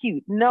being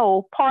cute.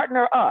 No,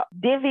 partner up.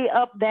 Divvy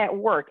up that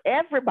work.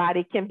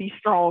 Everybody can be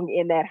strong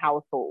in that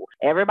household.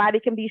 Everybody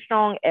can be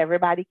strong.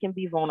 Everybody can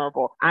be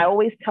vulnerable. I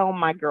always tell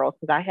my girls,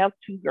 because I have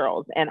 2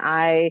 girls, and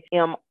I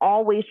am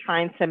always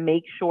trying to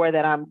make sure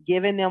that I'm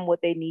giving them what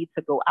they need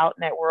to go out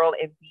in that world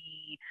and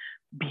be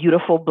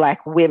beautiful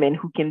Black women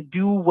who can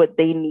do what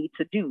they need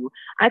to do.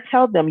 I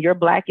tell them, your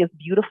Black is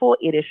beautiful.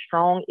 It is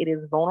strong. It is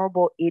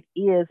vulnerable. It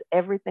is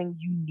everything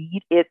you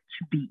need it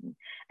to be.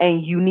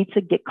 And you need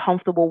to get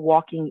comfortable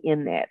walking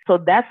in that. So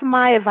that's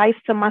my advice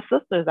to my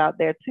sisters out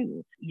there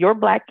too. Your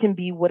Black can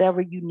be whatever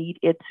you need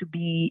it to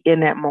be in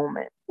that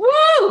moment.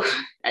 Woo!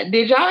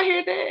 Did y'all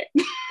hear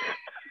that?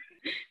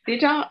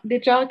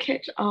 Did y'all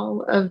catch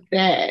all of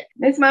that?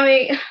 Miss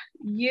Momi,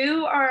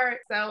 you are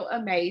so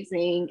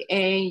amazing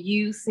and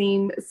you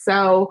seem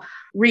so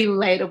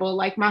relatable,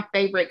 like my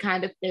favorite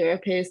kind of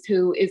therapist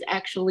who is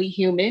actually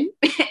human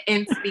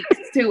and speaks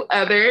to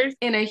others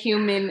in a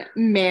human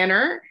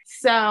manner.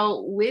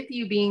 So with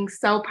you being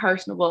so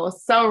personable,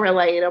 so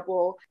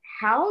relatable,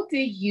 how do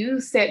you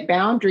set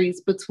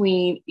boundaries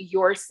between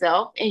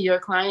yourself and your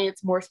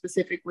clients, more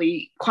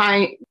specifically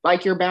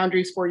like your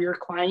boundaries for your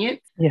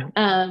clients? Yeah.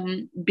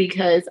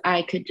 Because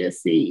I could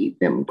just see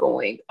them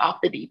going off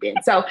the deep end.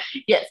 So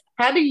yes,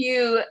 how do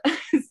you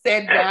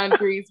set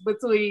boundaries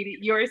between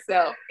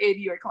yourself and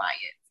your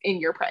clients? in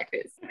your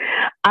practice?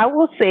 I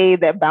will say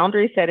that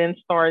boundary setting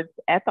starts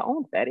at the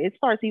onset. It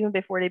starts even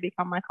before they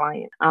become my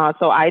client.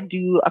 So I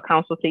do a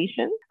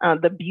consultation.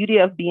 The beauty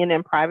of being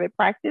in private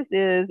practice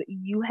is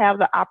you have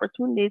the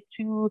opportunity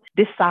to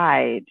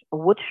decide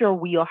what's your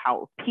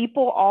wheelhouse.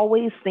 People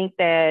always think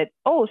that,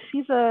 oh,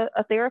 she's a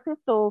therapist,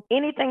 so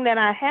anything that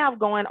I have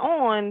going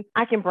on,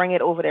 I can bring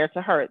it over there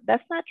to her.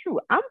 That's not true.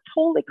 I'm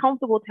totally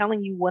comfortable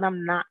telling you what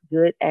I'm not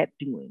good at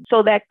doing.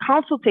 So that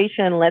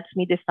consultation lets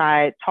me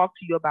decide, talk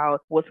to you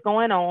about what's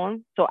going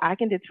on so I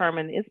can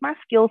determine, is my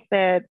skill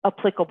set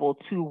applicable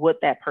to what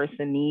that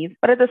person needs?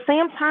 But at the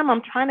same time,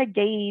 I'm trying to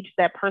gauge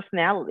that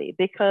personality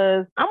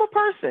because I'm a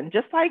person,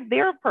 just like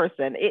they're a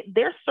person.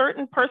 There's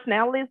certain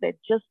personalities that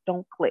just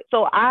don't click.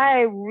 So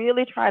I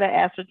really try to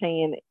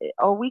ascertain,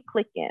 are we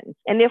clicking?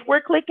 And if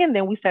we're clicking,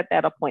 then we set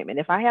that appointment.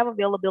 If I have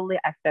availability,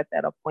 I set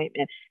that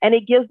appointment. And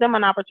it gives them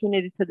an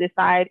opportunity to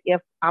decide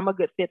if I'm a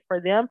good fit for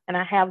them. And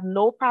I have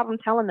no problem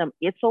telling them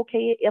it's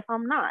okay if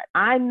I'm not.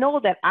 I know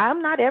that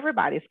I'm not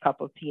everybody's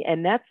cup of tea,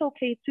 and that's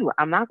okay too.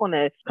 I'm not going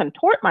to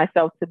contort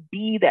myself to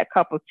be that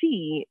cup of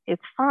tea.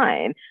 It's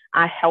fine.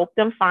 I help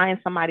them find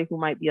somebody who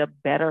might be a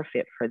better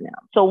fit for them.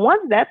 So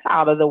once that's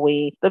out of the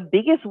way, the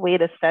biggest way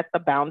to set the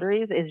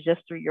boundaries is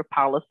just through your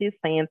policies,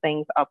 saying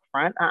things up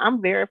front.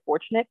 I'm very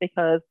fortunate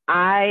because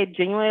I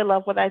genuinely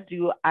love what I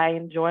do. I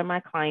enjoy my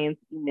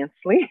clients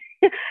immensely.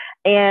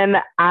 And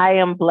I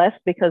am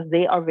blessed because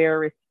they are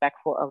very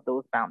respectful of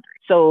those boundaries.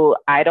 So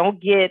I don't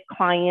get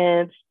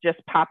clients just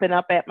popping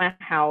up at my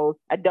house.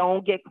 I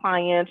don't get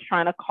clients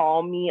trying to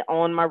call me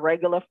on my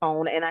regular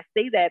phone. And I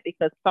say that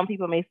because some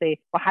people may say,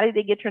 well, how did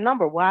they get your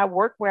number? Well, I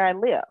work where I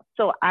live.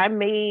 So I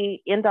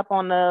may end up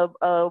on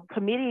a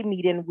committee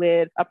meeting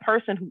with a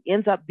person who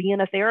ends up being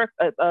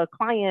a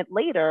client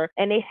later,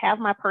 and they have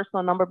my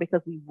personal number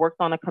because we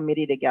worked on a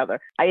committee together.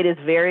 It is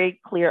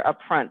very clear up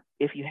front.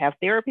 If you have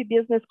therapy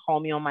business,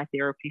 call me on my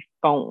therapy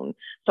phone.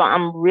 So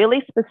I'm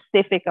really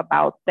specific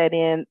about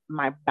setting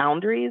my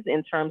boundaries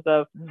in terms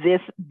of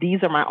these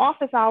are my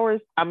office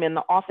hours. I'm in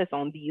the office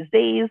on these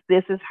days.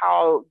 This is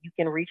how you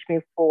can reach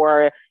me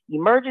for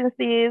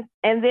emergencies.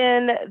 And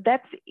then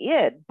that's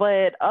it.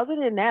 But other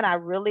than that, I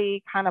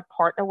really kind of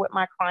partner with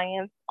my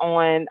clients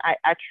on,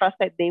 I trust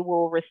that they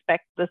will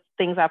respect the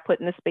things I put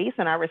in the space,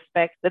 and I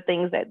respect the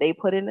things that they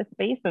put in the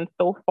space. And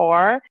so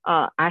far,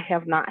 I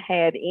have not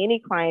had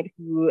any client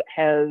who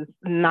has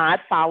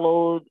not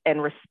followed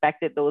and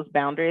respected those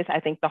boundaries. I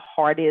think the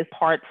hardest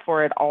part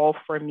for it all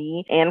for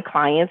me and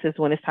clients is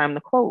when it's time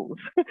to close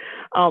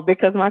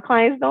because my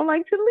clients don't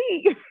like to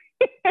leave.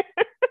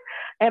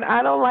 And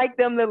I don't like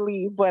them to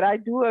leave, but I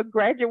do a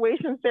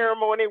graduation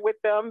ceremony with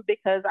them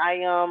because I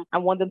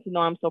want them to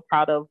know I'm so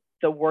proud of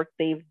the work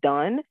they've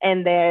done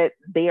and that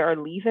they are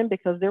leaving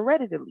because they're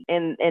ready to leave.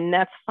 And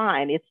that's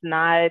fine. It's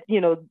not,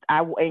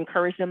 I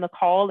encourage them to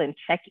call and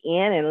check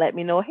in and let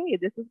me know, hey,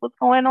 this is what's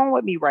going on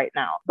with me right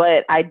now.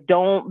 But I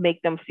don't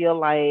make them feel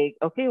like,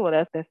 okay, well,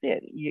 that's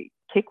it. You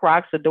kick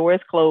rocks, the door is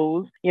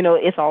closed.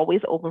 It's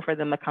always open for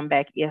them to come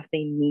back if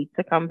they need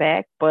to come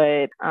back.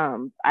 But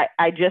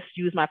I just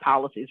use my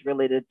policies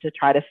really to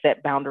try to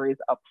set boundaries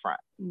up front.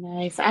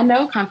 Nice. I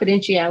know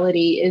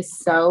confidentiality is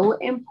so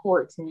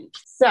important.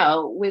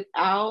 So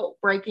without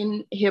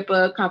breaking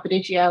HIPAA,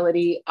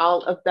 confidentiality,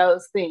 all of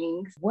those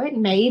things, what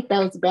made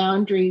those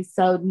boundaries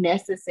so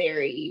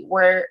necessary?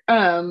 Were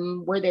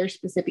there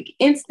specific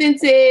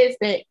instances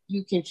that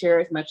you can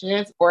share as much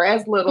as or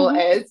as little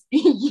as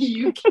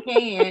you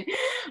can?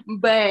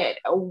 But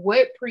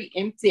what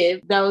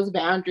preempted those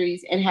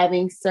boundaries and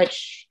having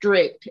such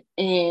strict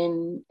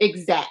and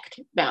exact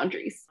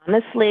boundaries?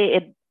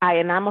 Honestly,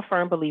 I'm a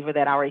firm believer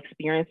that our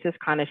experiences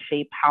kind of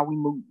shape how we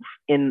move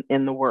in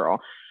the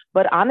world.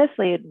 But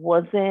honestly, it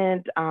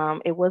wasn't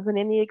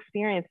any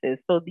experiences.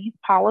 So these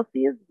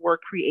policies were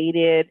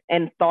created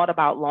and thought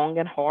about long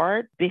and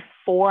hard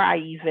before I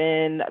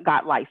even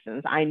got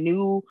licensed. I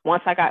knew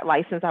once I got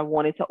licensed, I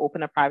wanted to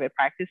open a private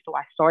practice. So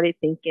I started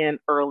thinking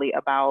early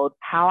about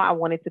how I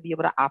wanted to be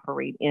able to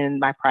operate in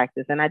my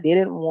practice. And I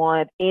didn't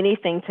want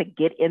anything to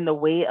get in the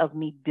way of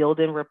me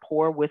building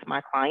rapport with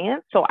my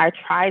clients. So I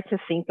tried to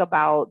think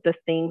about the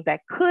things that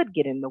could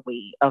get in the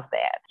way of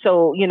that.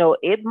 So,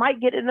 it might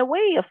get in the way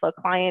if a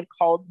client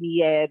called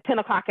me at 10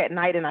 o'clock at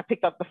night and I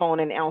picked up the phone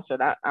and answered.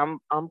 I'm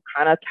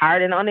kind of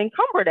tired and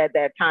unencumbered at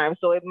that time.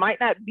 So it might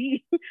not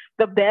be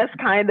the best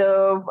kind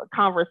of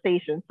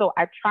conversation. So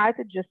I try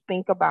to just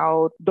think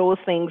about those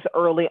things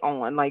early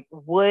on, like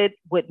what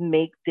would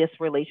make this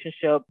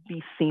relationship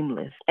be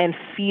seamless and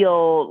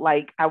feel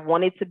like I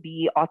wanted to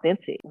be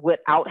authentic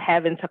without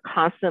having to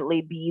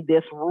constantly be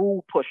this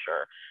rule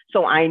pusher.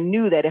 So I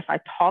knew that if I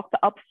talked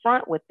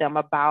upfront with them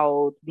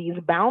about these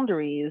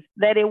boundaries,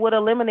 that it would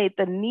eliminate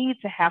the need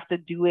to have to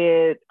do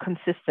it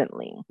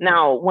consistently.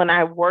 Now, when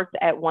I worked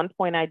at one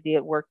point, I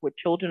did work with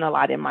children a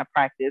lot in my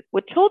practice.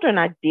 With children,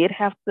 I did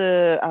have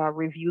to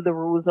review the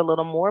rules a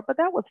little more, but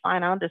that was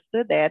fine. I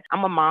understood that.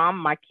 I'm a mom.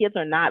 My kids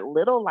are not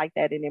little like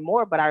that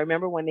anymore, but I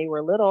remember when they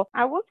were little,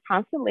 I was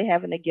constantly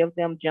having to give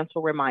them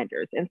gentle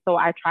reminders. And so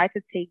I tried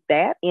to take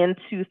that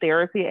into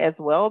therapy as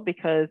well,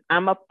 because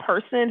I'm a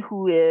person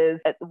who is,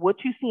 what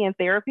you see in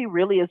therapy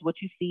really is what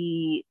you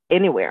see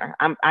anywhere.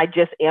 I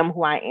just am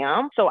who I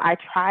am. So I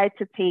tried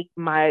to take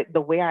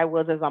the way I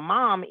was as a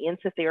mom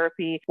into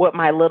therapy with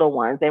my little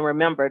ones, and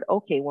remembered,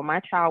 okay, when my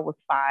child was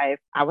 5,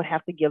 I would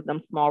have to give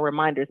them small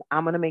reminders.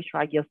 I'm going to make sure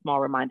I give small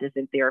reminders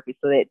in therapy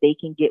so that they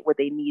can get what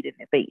they need in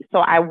their face. So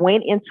I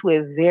went into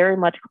it very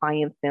much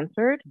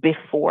client-centered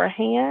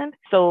beforehand.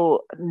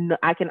 So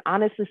I can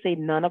honestly say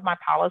none of my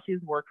policies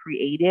were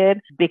created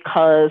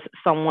because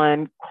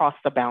someone crossed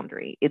the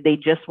boundary. They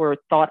just were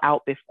thought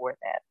out before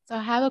that. So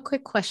I have a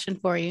quick question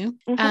for you.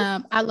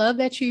 Mm-hmm. I love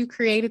that you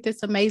created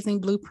this amazing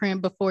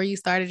blueprint before you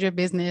started your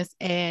business,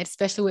 and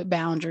especially with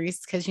boundaries,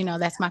 because, you know,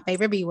 that's my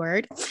favorite B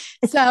word.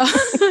 So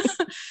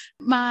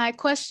my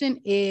question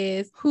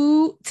is,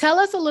 tell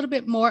us a little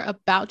bit more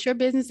about your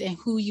business and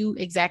who you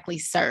exactly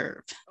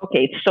serve.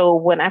 Okay, so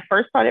when I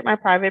first started my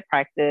private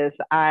practice,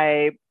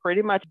 I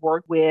pretty much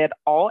worked with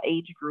all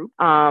age groups.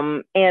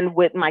 And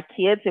with my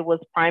kids, it was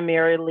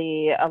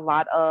primarily a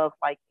lot of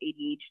like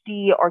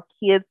ADHD or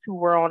kids who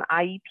were on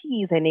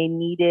IEPs and they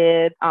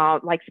needed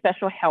like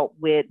special help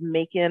with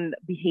making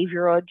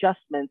behavioral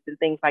adjustments and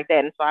things like that.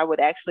 And so I would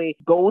actually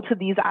go to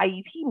these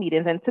IEP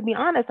meetings. And to be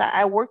honest,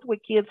 I worked with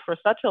kids for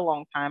such a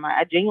long time.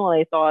 I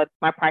genuinely thought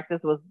my practice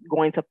was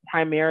going to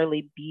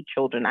primarily be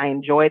children. I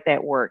enjoyed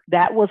that work.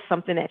 That was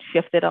something that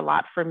shifted a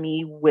lot for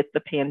me with the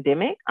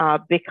pandemic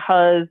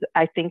because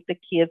I think the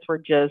kids were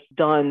just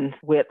done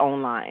with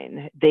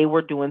online. They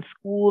were doing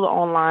school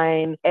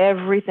online.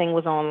 Everything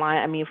was online.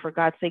 I mean, for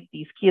God's sake,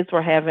 these kids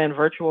were having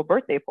virtual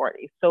birthday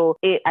parties. So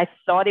I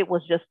thought it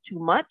was just too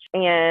much.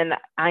 And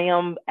I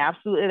am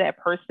absolutely that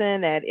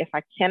person that if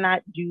I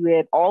cannot do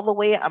it all the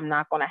way, I'm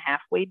not going to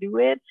halfway do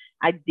it.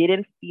 I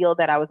didn't feel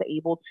that I was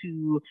able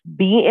to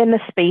be in the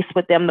space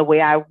with them the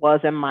way I was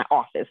in my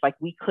office. Like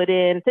we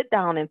couldn't sit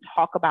down and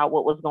talk about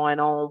what was going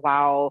on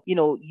while, you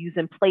know,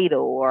 using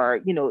Play-Doh or,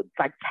 you know,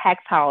 like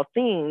tactile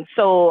things.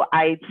 So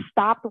I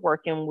stopped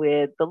working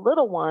with the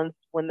little ones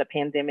when the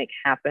pandemic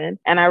happened.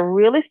 And I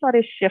really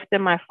started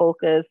shifting my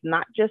focus,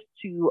 not just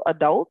to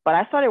adults, but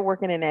I started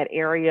working in that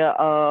area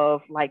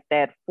of like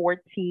that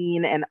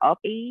 14 and up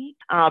age,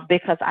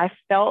 because I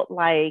felt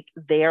like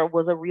there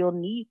was a real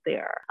need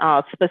there.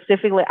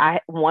 Specifically, I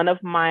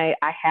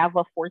have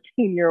a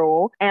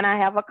 14-year-old and I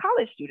have a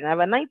college student. I have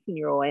a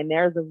 19-year-old, and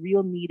there's a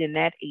real need in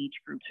that age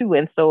group too.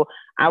 And so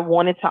I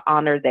wanted to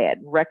honor that,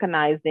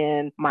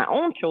 recognizing my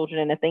own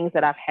children and the things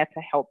that I've had to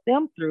help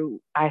them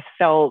through. I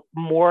felt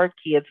more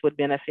kids would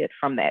benefit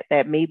from that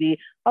maybe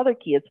other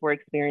kids were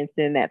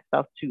experiencing that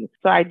stuff too.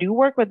 So I do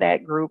work with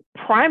that group.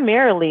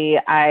 Primarily,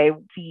 I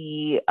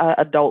see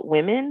adult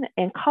women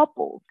and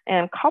couples.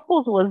 And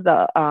couples was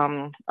the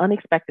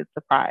unexpected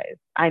surprise.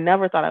 I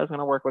never thought I was going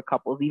to work with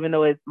couples, even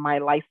though my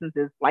license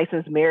is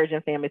licensed marriage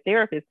and family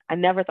therapist. I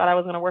never thought I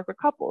was going to work with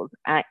couples.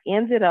 I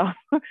ended up,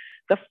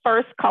 the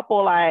first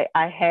couple I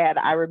had,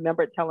 I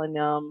remember telling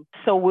them,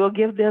 so we'll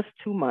give this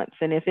 2 months.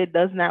 And if it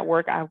does not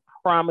work, I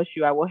promise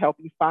you I will help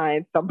you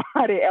find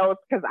somebody else,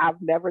 because I've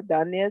never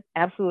done this.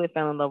 Absolutely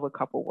fell in love with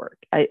couple work.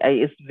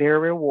 It's very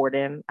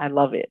rewarding. I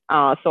love it.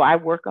 So I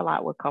work a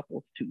lot with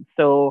couples too.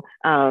 So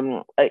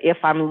if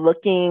I'm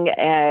looking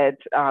at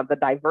the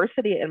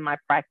diversity in my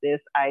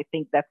practice, I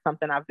think that's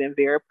something I've been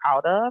very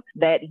proud of,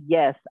 that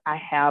yes, I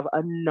have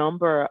a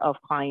number of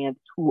clients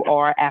who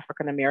are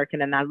African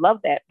American. And I love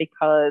that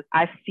because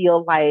I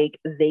feel like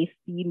they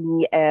see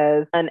me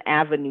as an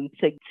avenue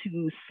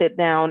to sit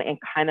down and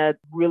kind of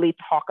really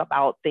talk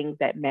about things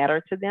that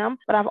matter to them.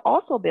 But I've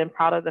also been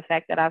proud of the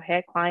fact that I've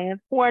had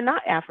clients who are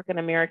not African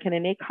American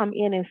and they come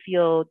in and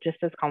feel just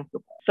as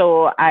comfortable.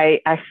 So I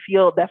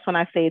feel that's when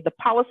I say the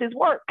policies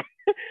work.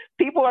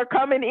 People are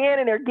coming in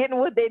and they're getting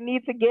what they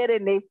need to get,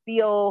 and they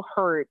feel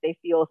heard, they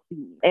feel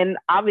seen. And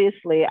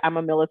obviously I'm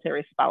a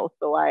military spouse,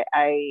 so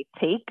I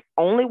take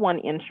only one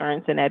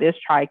insurance, and that is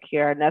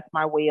TRICARE. And that's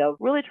my way of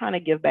really trying to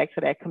give back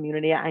to that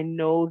community. I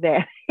know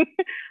that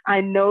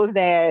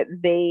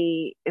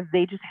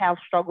they just have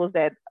struggles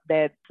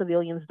that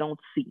civilians don't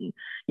see.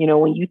 You know,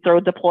 when you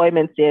throw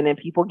deployments in and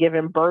people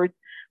giving birth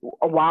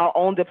while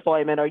on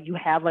deployment, or you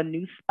have a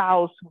new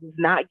spouse who's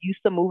not used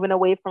to moving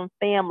away from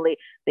family,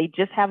 they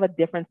just have a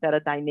different set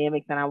of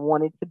dynamics, and I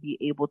wanted to be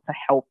able to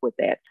help with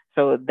that.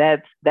 So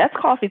that's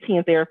coffee, tea,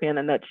 and therapy in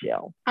a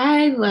nutshell.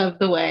 I love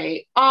the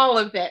way all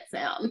of that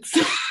sounds.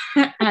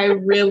 I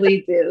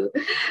really do.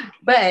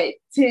 But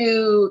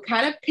to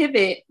kind of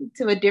pivot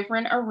to a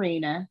different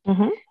arena,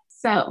 mm-hmm.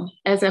 So,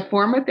 as a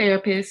former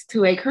therapist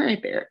to a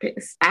current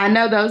therapist, I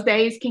know those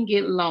days can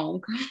get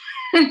long.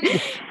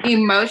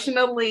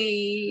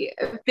 Emotionally,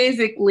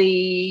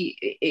 physically,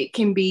 it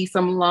can be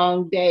some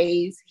long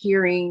days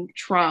hearing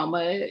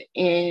trauma.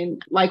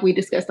 And like we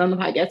discussed on the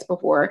podcast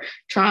before,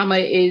 trauma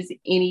is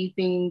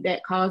anything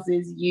that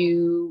causes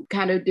you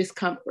kind of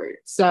discomfort.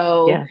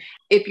 So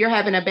if you're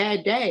having a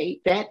bad day,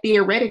 that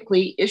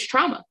theoretically is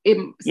trauma.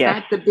 It's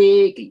not the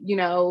big,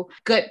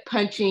 gut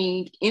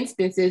punching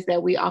instances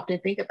that we often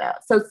think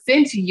about. So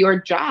since your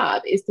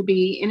job is to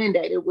be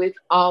inundated with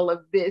all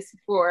of this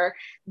for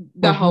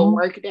the whole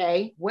work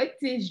day, what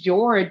does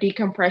your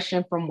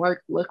decompression from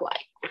work look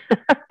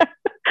like?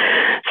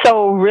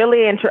 So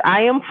really,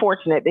 I am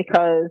fortunate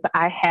because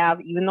I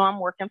have, even though I'm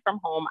working from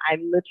home, I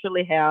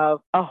literally have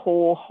a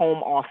whole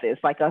home office,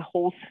 like a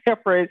whole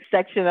separate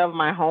section of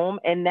my home.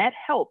 And that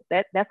helps.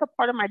 That's a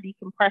part of my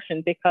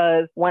decompression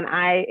because when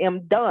I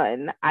am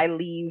done, I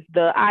leave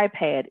the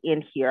iPad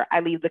in here.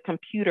 I leave the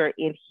computer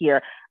in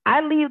here.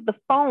 I leave the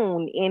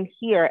phone in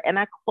here and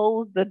I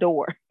close the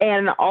door.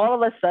 And all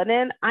of a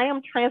sudden, I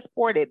am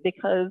transported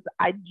because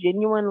I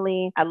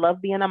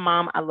love being a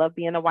mom. I love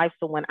being a wife.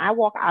 So when I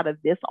walk out of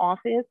this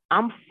office,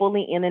 I'm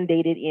fully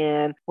inundated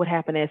in what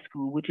happened at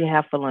school, what you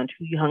have for lunch,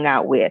 who you hung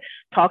out with,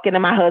 talking to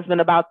my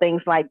husband about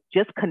things like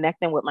just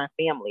connecting with my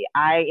family.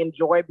 I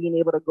enjoy being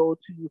able to go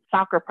to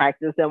soccer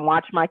practice and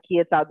watch my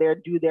kids out there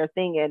do their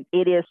thing. And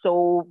it is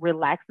so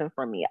relaxing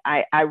for me.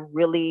 I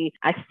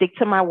stick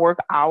to my work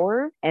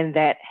hours, and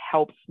that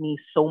helps me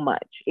so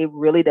much. It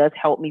really does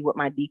help me with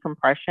my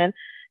decompression.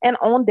 And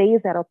on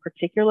days that are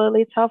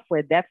particularly tough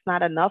where that's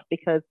not enough,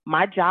 because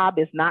my job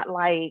is not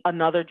like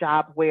another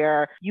job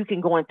where you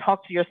can go and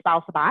talk to your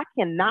spouse about, I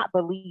cannot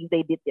believe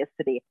they did this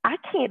today. I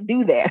can't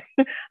do that.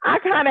 I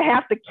kind of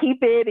have to keep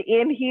it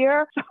in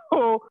here.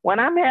 So when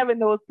I'm having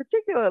those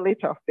particularly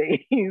tough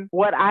days,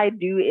 what I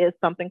do is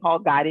something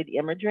called guided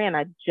imagery. And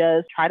I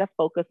just try to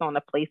focus on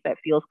a place that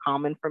feels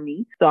common for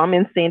me. So I'm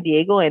in San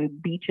Diego and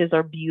beaches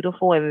are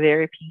beautiful and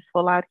very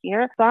peaceful out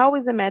here. So I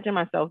always imagine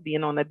myself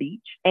being on the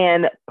beach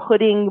and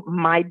putting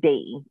my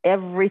day,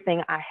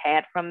 everything I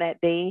had from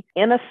that day,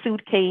 in a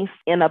suitcase,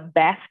 in a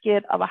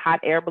basket of a hot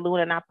air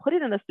balloon. And I put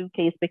it in a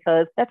suitcase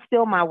because that's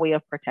still my way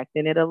of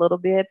protecting it a little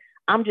bit.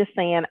 I'm just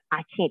saying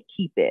I can't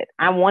keep it.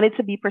 I want it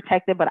to be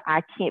protected, but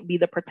I can't be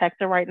the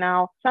protector right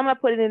now. So I'm going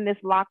to put it in this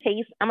lock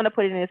case. I'm going to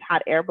put it in this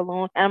hot air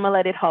balloon and I'm going to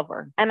let it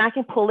hover. And I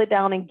can pull it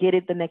down and get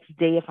it the next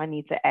day if I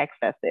need to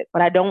access it.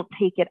 But I don't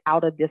take it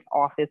out of this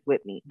office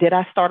with me. Did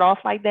I start off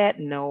like that?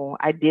 No,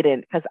 I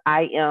didn't, because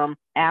I am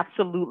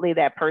absolutely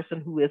that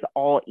person who is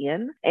all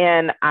in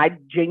and I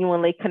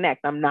genuinely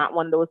connect. I'm not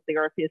one of those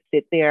therapists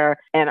sit there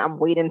and I'm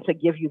waiting to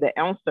give you the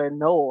answer.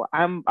 No,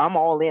 I'm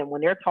all in.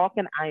 When they're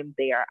talking, I'm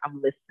there. I'm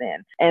listening.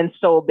 And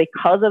so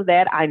because of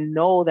that, I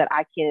know that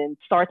I can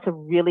start to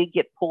really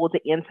get pulled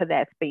into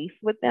that space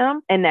with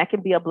them. And that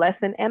can be a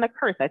blessing and a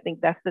curse. I think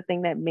that's the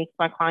thing that makes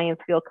my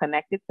clients feel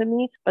connected to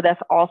me. But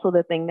that's also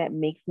the thing that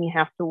makes me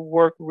have to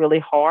work really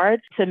hard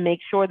to make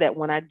sure that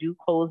when I do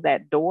close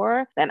that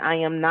door, that I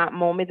am not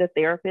Momi the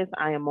therapist.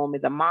 I am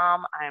Momi the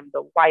mom. I am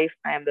the wife.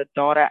 I am the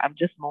daughter. I'm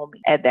just Momi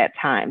at that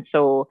time.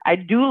 So I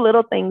do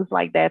little things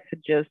like that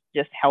to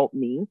just help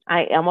me.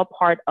 I am a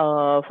part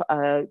of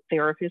a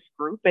therapist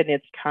group, and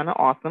it's kind of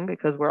awesome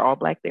because we're all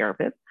Black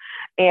therapists.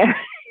 And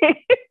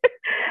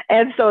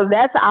and so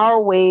that's our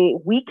way.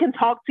 We can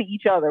talk to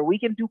each other. We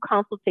can do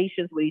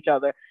consultations with each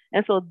other.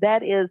 And so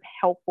that is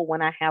helpful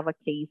when I have a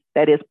case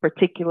that is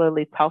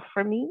particularly tough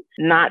for me.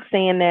 Not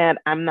saying that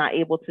I'm not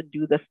able to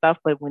do the stuff,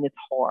 but when it's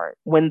hard,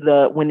 when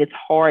it's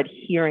hard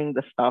hearing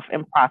the stuff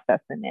and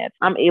processing it,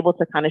 I'm able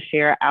to kind of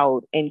share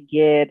out and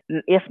get,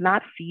 if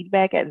not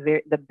feedback, at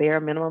the bare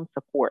minimum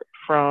support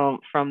from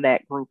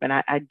that group. And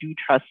I do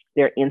trust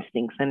their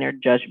instincts and their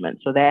judgment.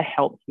 So that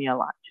helps me a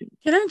lot too.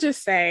 Can I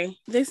just say,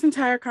 this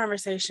entire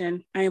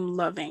conversation I am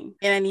loving,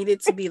 and I need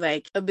it to be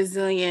like a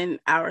bazillion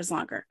hours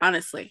longer,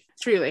 honestly.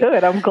 Truly.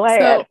 Good. I'm glad.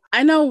 So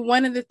I know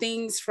one of the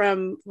things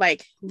from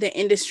like the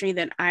industry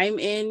that I'm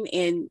in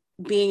and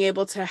being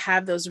able to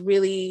have those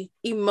really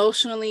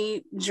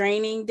emotionally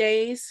draining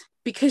days,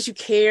 because you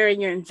care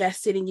and you're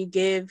invested and you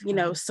give,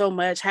 so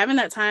much, having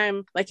that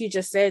time, like you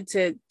just said,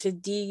 to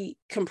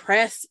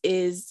decompress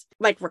is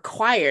like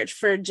required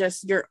for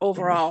just your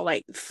overall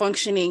like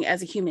functioning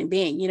as a human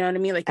being. You know what I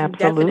mean? Like you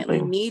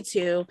definitely need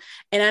to.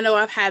 And I know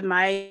I've had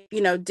my,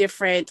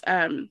 different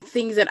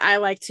things that I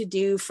like to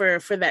do for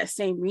that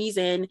same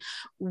reason.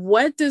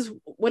 What is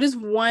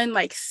one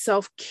like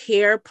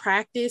self-care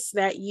practice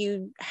that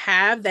you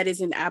have that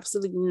is an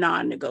absolute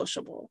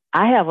non-negotiable?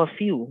 I have a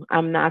few.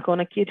 I'm not going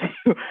to kid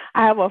you.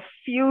 I have a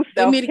few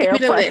self-care Give me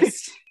the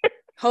list.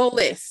 Whole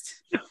list.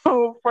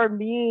 So for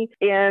me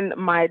in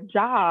my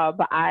job,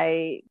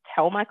 I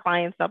tell my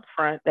clients up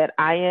front that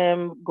I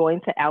am going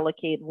to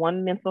allocate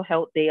one mental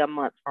health day a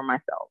month for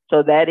myself.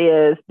 So that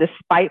is,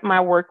 despite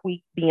my work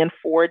week being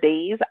 4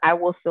 days, I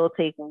will still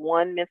take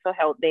one mental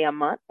health day a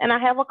month. And I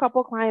have a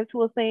couple of clients who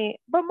will say,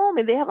 but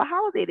Momi, they have a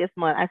holiday this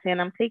month. I say,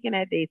 and I'm taking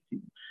that day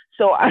too.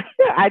 So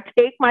I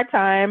take my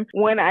time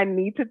when I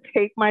need to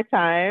take my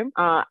time.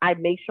 I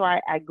make sure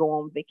I go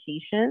on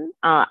vacation.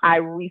 I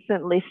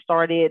recently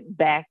started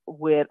back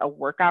with a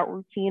workout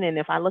routine. And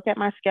if I look at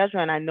my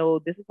schedule and I know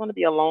this is going to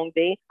be a long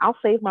day, I'll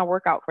save my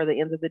workout for the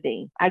end of the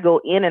day. I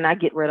go in and I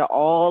get rid of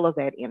all of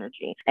that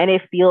energy. And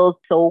it feels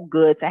so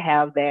good to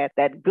have that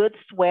good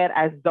sweat.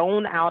 I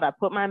zone out. I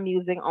put my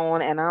music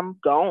on and I'm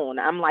gone.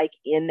 I'm like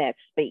in that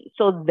space.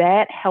 So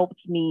that helps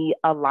me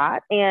a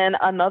lot. And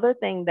another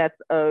thing that's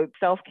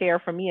self-care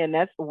for me, and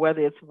that's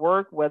whether it's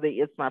work, whether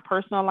it's my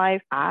personal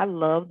life, I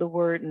love the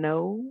word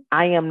no.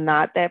 I am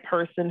not that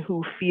person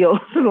who feels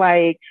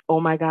like, oh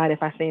my God,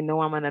 if I say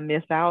no, I'm going to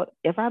miss out.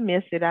 If I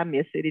miss it, I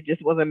miss it. It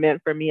just wasn't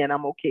meant for me and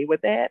I'm okay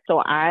with that. So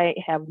I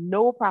have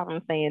no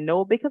problem saying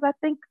no because I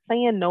think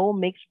saying no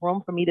makes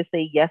room for me to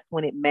say yes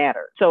when it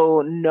matters.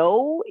 So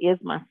no is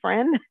my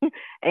friend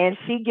and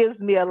she gives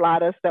me a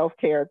lot of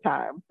self-care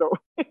time.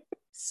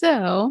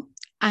 So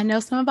I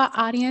know some of our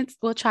audience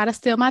will try to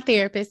steal my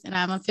therapist and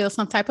I'm going to feel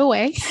some type of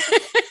way.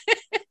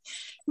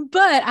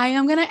 But I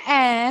am going to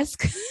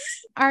ask,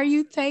 are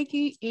you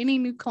taking any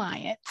new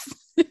clients?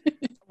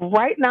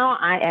 Right now,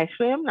 I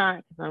actually am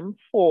not because I'm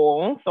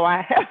full. So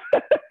I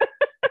have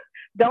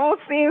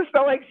don't seem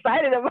so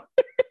excited about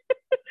it.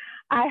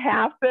 I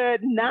have to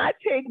not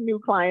take new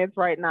clients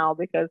right now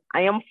because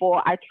I am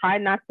full. I try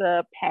not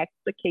to pack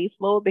the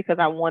caseload because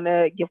I want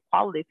to give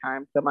quality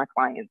time to my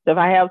clients. So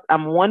if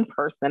I'm one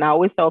person, I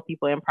always tell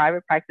people in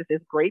private practice,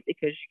 it's great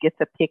because you get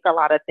to pick a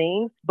lot of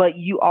things, but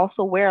you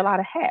also wear a lot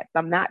of hats.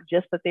 I'm not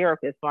just a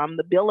therapist. So I'm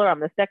the biller,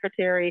 I'm the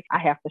secretary. I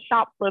have to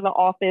shop for the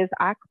office.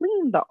 I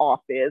clean the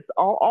office,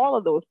 all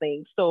of those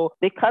things. So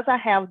because I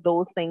have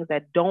those things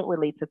that don't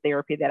relate to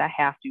therapy that I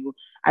have to,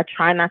 I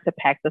try not to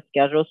pack the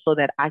schedule so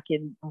that I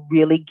can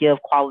really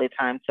give quality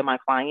time to my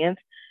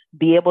clients,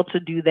 be able to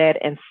do that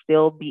and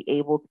still be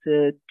able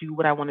to do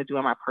what I want to do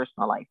in my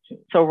personal life too.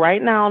 So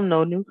right now,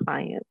 no new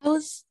clients. I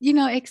was,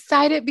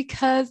 excited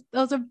because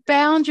those are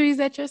boundaries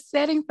that you're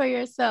setting for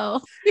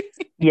yourself.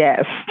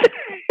 Yes.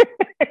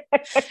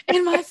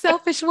 In my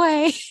selfish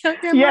way.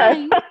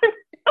 Yes.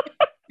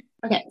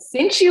 Okay,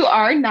 since you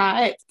are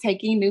not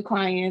taking new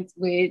clients,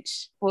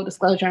 which full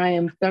disclosure, I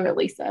am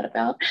thoroughly sad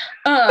about,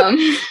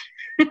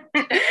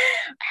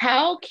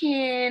 how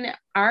can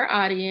our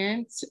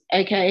audience,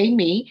 aka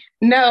me,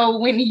 know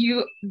when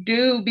you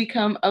do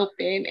become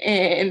open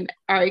and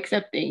are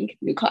accepting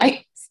new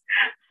clients?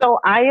 So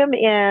I am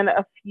in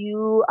a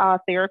few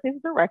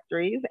therapist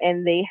directories,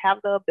 and they have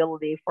the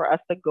ability for us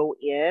to go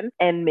in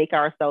and make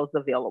ourselves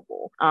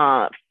available.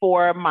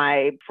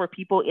 For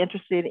people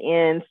interested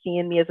in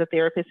seeing me as a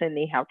therapist and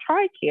they have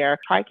TRICARE,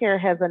 TRICARE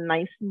has a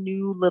nice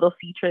new little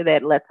feature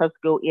that lets us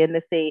go in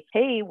to say,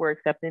 hey, we're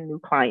accepting new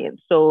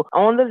clients. So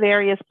on the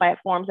various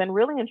platforms, and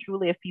really and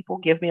truly, if people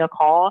give me a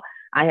call,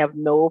 I have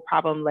no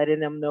problem letting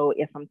them know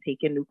if I'm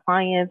taking new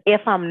clients,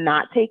 if I'm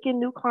not taking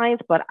new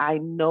clients, but I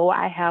know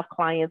I have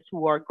clients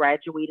who are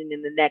graduating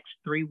in the next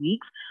 3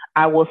 weeks.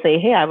 I will say,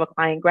 hey, I have a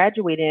client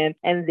graduating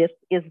and this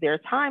is their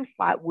time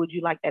slot. Would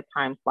you like that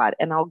time slot?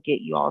 And I'll get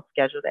you all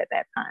scheduled at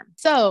that time.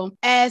 So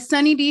as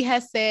Sunny D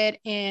has said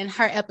in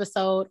her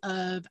episode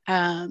of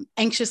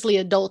Anxiously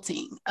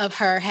Adulting, of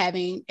her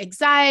having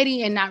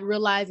anxiety and not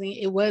realizing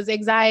it was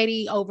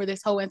anxiety over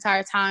this whole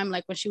entire time.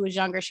 Like when she was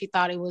younger, she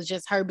thought it was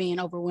just her being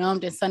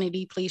overwhelmed. And Sunny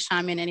D, please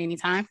chime in at any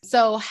time.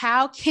 So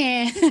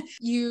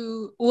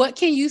what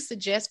can you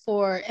suggest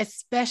for,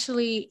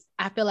 especially,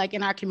 I feel like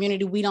in our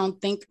community, we don't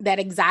think that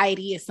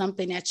anxiety is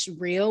something that's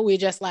real. We're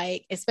just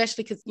like,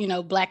 especially because,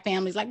 Black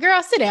families like,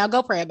 girl, sit down,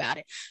 go pray about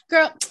it.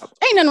 Girl,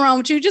 ain't nothing wrong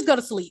with you. Just go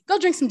to sleep. Go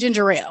drink some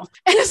ginger ale.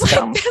 And it's like,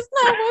 that's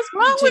not what's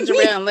wrong with me.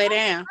 Ginger ale and lay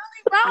down.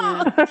 Really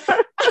wrong. Yeah.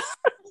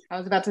 I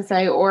was about to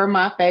say, or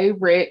my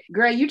favorite,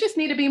 girl, you just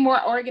need to be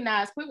more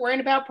organized. Quit worrying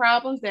about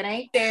problems that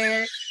ain't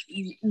there.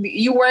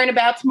 You worrying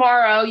about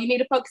tomorrow. You need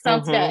to focus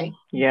on today.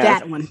 Yes.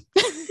 That one.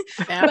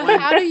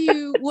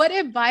 What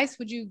advice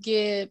would you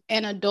give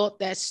an adult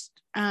that's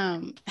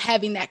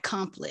having that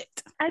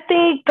conflict? I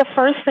think the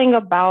first thing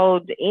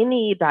about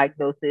any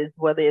diagnosis,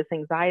 whether it's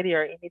anxiety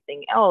or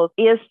anything else,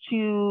 is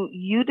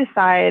you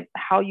decide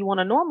how you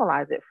want to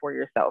normalize it for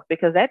yourself,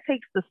 because that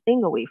takes the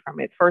sting away from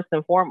it first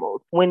and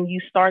foremost. When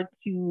you start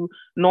to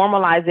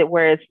normalize it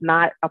where it's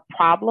not a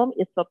problem,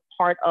 it's a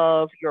part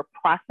of your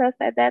process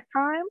at that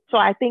time. So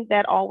I think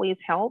that always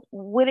helps.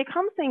 When it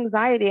comes to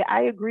anxiety,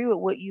 I agree with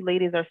what you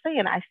ladies are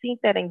saying. I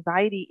think that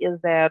anxiety is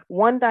that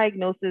one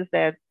diagnosis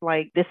that's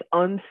like this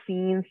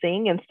unseen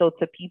thing. And so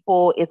to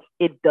people,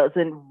 it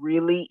doesn't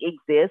really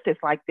exist. It's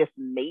like this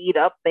made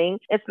up thing.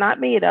 It's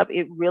not made up.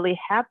 It really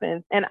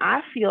happens. And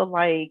I feel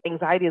like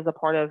anxiety is a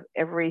part of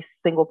every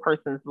single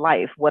person's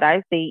life. What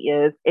I say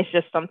is it's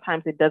just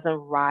sometimes it doesn't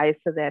rise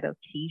to that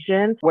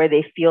occasion where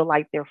they feel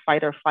like their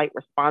fight or flight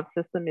response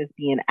system is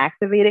being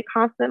activated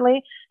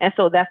constantly. And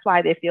so that's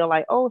why they feel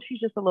like, oh,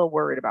 she's just a little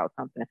worried about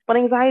something. But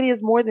anxiety is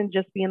more than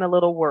just being a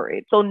little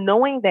worried. So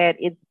knowing that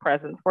it's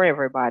present for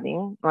everybody,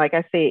 like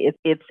I say,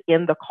 it's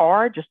in the call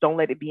car, just don't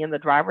let it be in the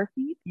driver's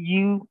seat.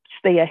 You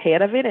stay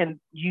ahead of it, and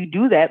you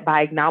do that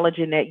by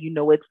acknowledging that you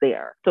know it's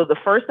there. So the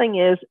first thing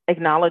is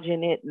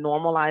acknowledging it,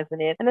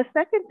 normalizing it. And the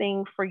second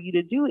thing for you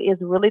to do is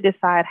really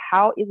decide,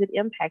 how is it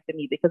impacting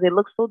me? Because it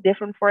looks so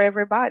different for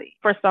everybody.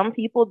 For some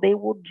people, they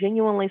will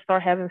genuinely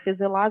start having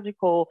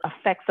physiological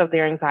effects of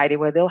their anxiety,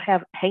 where they'll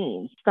have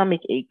pain,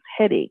 stomach aches,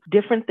 headaches,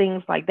 different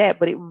things like that.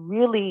 But it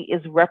really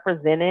is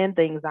representing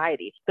the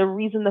anxiety. The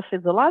reason the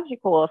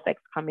physiological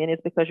effects come in is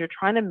because you're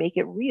trying to make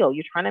it real.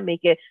 You're trying to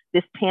make it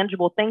this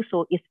tangible thing,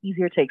 so it's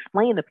easier to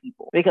explain to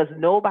people, because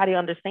nobody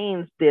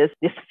understands this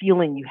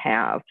feeling you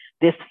have,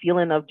 this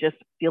feeling of just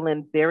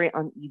feeling very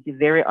uneasy,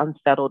 very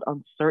unsettled,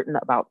 uncertain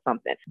about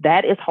something.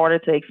 That is harder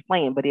to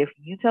explain. But if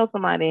you tell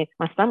somebody,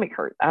 my stomach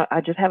hurts,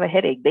 I just have a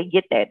headache, they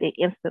get that. They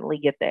instantly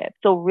get that.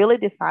 So really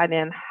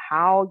deciding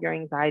how your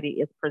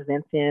anxiety is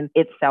presenting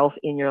itself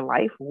in your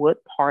life, what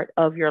part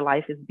of your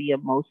life is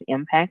being most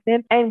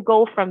impacted, and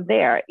go from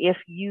there. If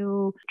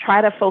you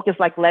try to focus,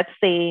 like, let's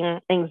say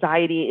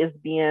anxiety is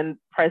being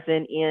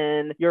present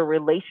in your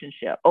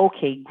relationship.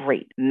 Okay,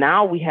 great.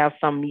 Now we have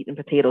some meat and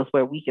potatoes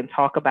where we can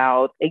talk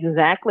about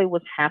exactly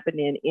what's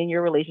happening in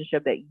your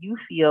relationship that you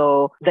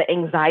feel the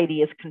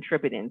anxiety is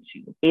contributing to.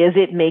 Is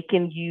it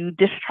making you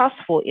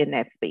distrustful in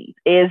that space?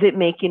 Is it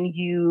making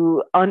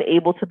you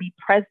unable to be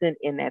present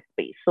in that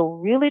space? So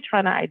really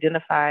trying to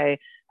identify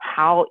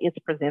how it's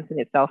presenting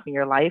itself in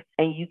your life.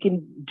 And you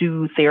can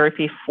do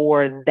therapy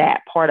for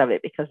that part of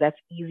it, because that's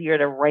easier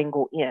to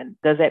wrangle in.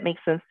 Does that make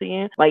sense to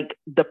you? Like,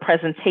 the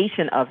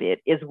presentation of it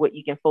is what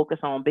you can focus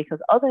on, because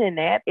other than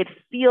that, it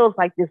feels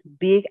like this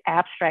big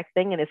abstract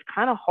thing, and it's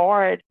kind of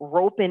hard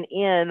roping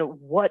in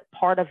what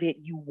part of it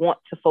you want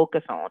to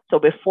focus on. So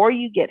before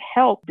you get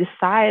help,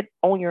 decide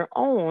on your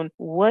own,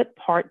 what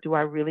part do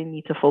I really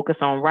need to focus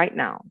on right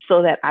now,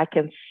 so that I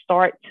can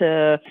start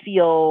to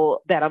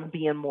feel that I'm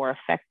being more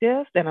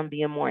effective, that I'm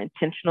being more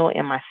intentional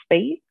in my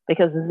space.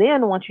 Because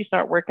then once you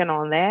start working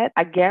on that,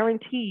 I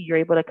guarantee you're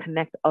able to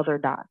connect other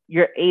dots.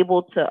 You're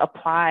able to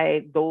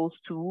apply those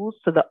tools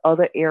to the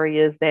other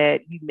areas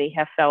that you may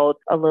have felt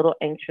a little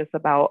anxious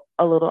about,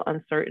 a little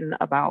uncertain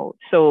about.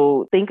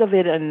 So think of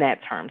it in that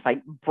terms,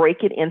 like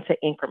break it into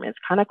increments,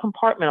 kind of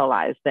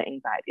compartmentalize the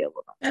anxiety a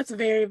little. That's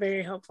very,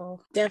 very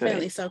helpful.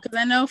 Definitely so. Because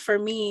I know for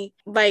me,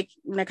 like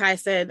Nakai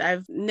said,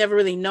 I've never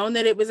really known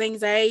that it was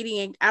anxiety,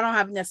 and I don't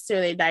have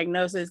necessarily a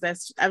diagnosis.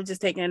 I've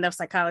just taken enough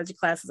psychology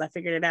classes. I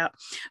figured it out.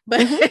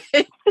 But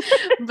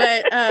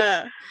but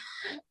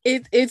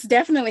it's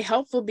definitely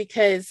helpful,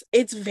 because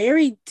it's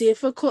very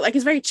difficult. Like,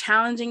 it's very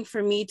challenging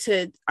for me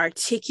to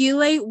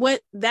articulate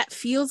what that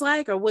feels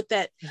like, or what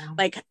that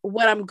like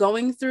what I'm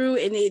going through,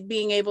 and it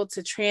being able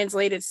to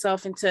translate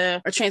itself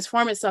into, or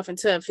transform itself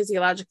into, a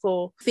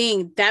physiological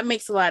thing. That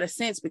makes a lot of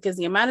sense, because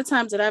the amount of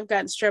times that I've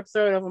gotten strep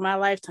throat over my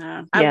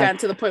lifetime, I've gotten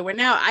to the point where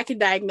now I can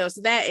diagnose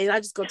that, and I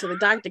just go to the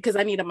doctor because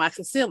I need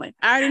amoxicillin.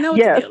 I already know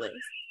what the deal is.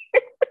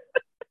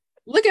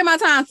 Look at my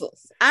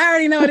tonsils. I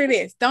already know what it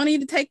is. Don't need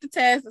to take the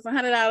test. It's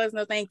 $100.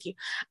 No, thank you.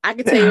 I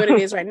can tell you what it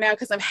is right now,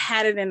 because I've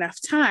had it enough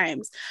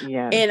times.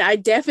 And I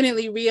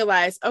definitely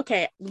realized,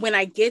 okay, when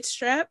I get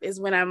strep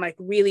is when I'm like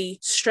really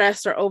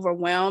stressed or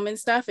overwhelmed and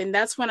stuff. And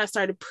that's when I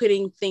started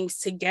putting things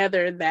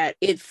together that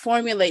it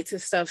formulates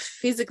itself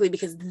physically,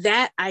 because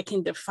that I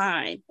can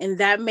define. And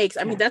that makes,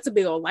 I mean, that's a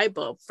big old light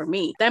bulb for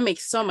me. That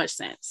makes so much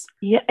sense.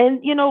 Yeah. And,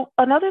 you know,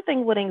 another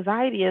thing with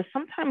anxiety is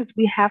sometimes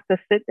we have to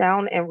sit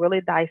down and really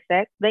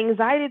dissect the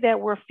anxiety that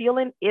we're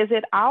feeling. Is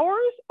it ours,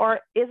 or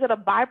is it a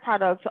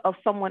byproduct of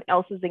someone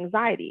else's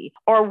anxiety?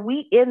 Are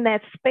we in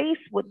that space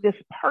with this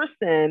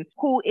person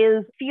who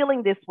is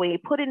feeling this way,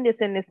 putting this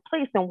in this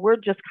place, and we're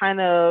just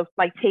kind of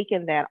like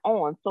taking that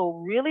on?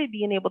 So really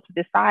being able to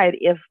decide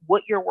if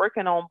what you're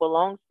working on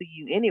belongs to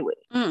you anyway.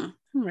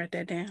 Write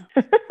that down.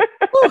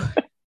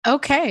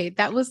 Okay,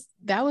 that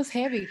was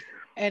heavy.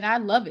 And I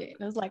love it.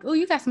 I was like, oh,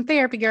 you got some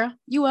therapy, girl.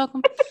 You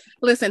welcome.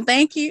 Listen,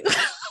 thank you.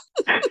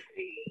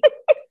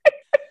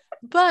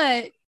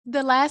 But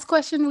the last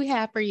question we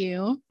have for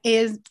you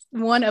is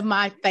one of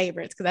my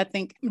favorites, because I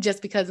think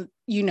just because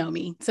you know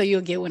me, so you'll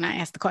get when I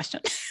ask the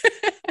question.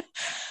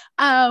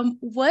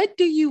 What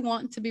do you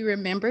want to be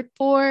remembered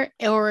for,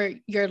 or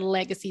your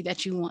legacy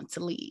that you want to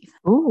leave?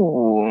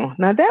 Ooh,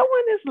 now that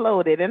one is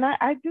loaded, and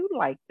I do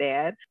like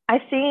that. I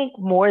think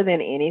more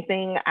than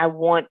anything, I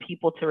want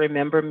people to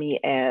remember me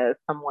as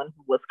someone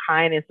who was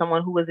kind and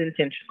someone who was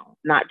intentional,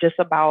 not just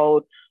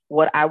about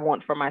what I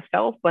want for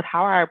myself, but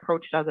how I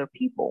approached other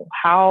people,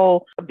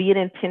 how being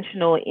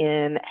intentional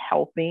in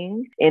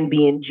helping and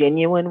being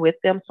genuine with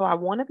them. So I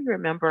want to be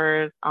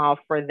remembered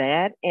for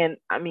that. And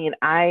I mean,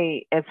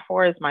 as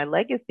far as my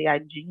legacy, I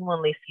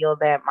genuinely feel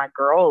that my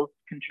girls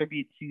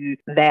contribute to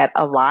that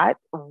a lot.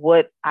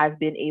 What I've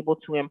been able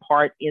to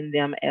impart in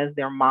them as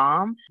their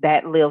mom,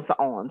 that lives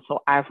on. So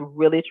I've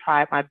really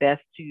tried my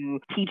best to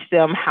teach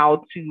them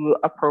how to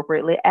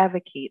appropriately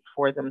advocate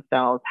for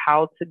themselves,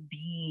 how to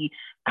be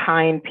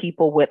kind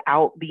people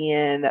without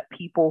being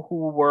people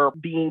who were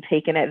being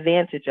taken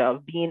advantage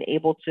of, being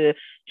able to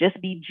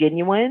just be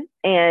genuine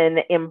and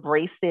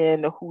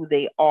embracing who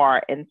they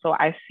are. And so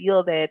I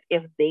feel that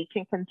if they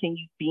can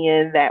continue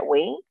being that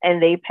way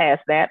and they pass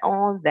that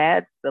on,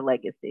 that's the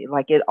legacy.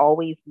 Like, it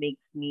always makes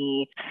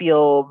me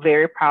feel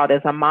very proud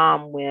as a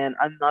mom when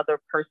another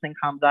person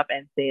comes up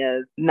and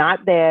says,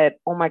 not that,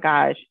 oh my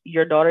gosh,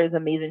 your daughter is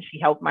amazing, she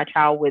helped my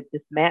child with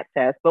this math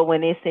test, but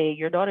when they say,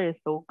 your daughter is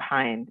so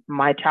kind,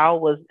 my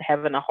child was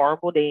having a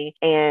horrible day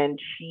and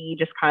she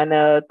just kind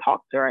of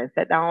talked to her and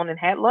sat down and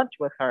had lunch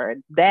with her.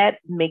 That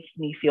makes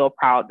me feel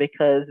proud,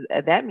 because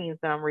that means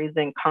that I'm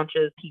raising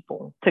conscious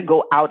people to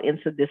go out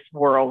into this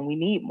world. We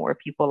need more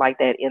people like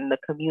that in the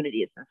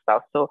communities and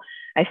stuff. So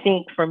I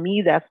think for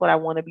me, that's what I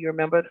want to be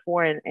remembered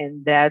for.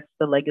 And that's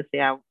the legacy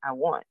I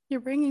want. You're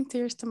bringing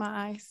tears to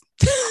my eyes.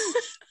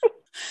 Because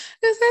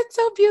that's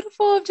so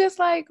beautiful, of just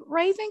like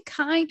raising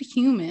kind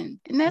humans.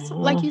 And that's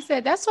like you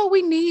said, that's what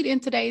we need in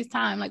today's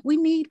time. Like, we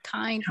need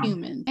kind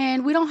humans,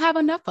 and we don't have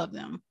enough of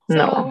them.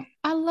 So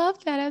I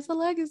love that as a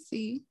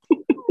legacy.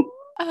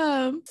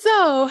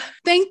 So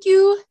thank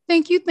you.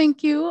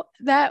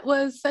 That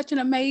was such an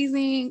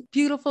amazing,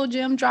 beautiful,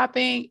 gem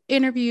dropping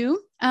interview.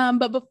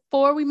 But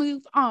before we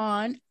move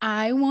on,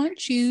 I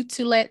want you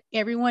to let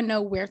everyone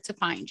know where to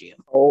find you.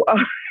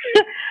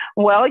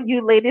 Well,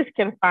 you ladies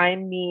can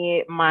find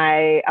me.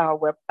 My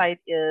website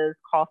is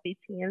Coffee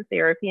Tea and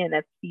Therapy, and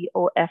that's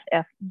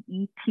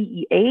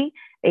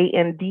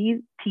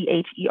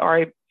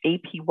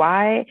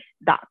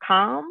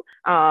CoffeeTeaApy.com.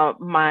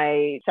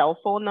 My cell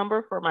phone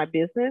number for my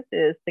business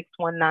is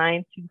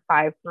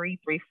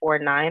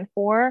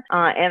 619-253-3494.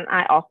 And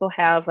I also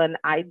have an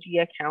IG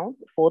account.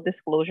 Full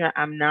disclosure,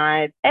 I'm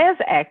not as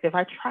active.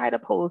 I try to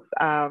post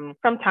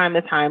from time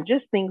to time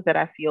just things that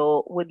I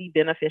feel would be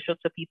beneficial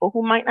to people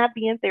who might not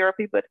be in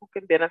therapy, but who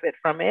can benefit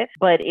from it.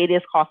 But it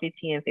is Coffee,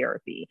 Tea, and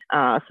Therapy.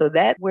 So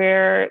that's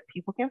where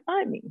people can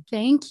find me.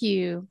 Thank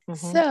you.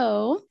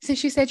 So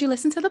since you said you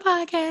listen to the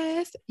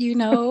podcast, you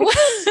know,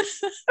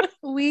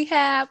 we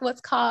have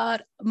what's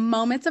called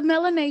Moments of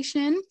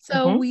Melanation.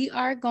 So we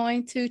are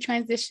going to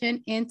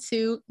transition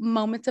into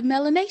Moments of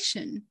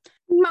Melanation.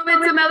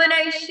 Moments of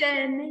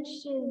Melanation.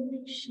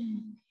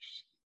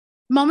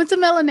 Moments of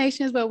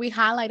Melanation is where we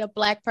highlight a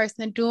Black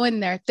person doing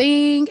their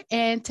thing.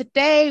 And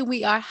today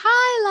we are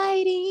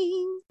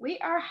highlighting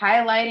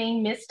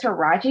Miss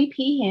Taraji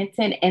P.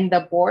 Henson and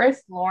the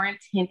Boris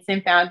Lawrence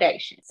Henson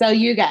Foundation. So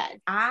you guys,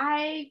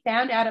 I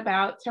found out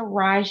about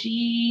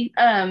Taraji,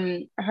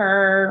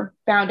 her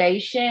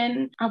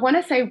foundation, I want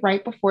to say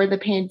right before the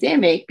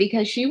pandemic,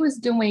 because she was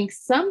doing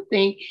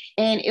something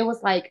and it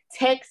was like,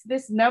 text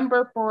this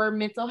number for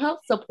mental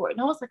health support.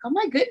 And I was like, oh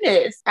my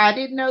goodness, I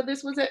didn't know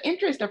this was an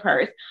interest of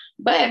hers.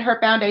 But her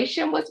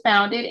foundation was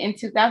founded in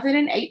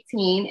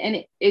 2018,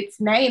 and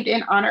it's named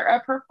in honor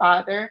of her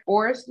father,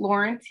 Boris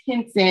Lawrence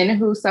Henson,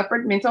 who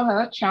suffered mental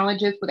health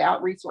challenges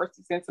without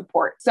resources and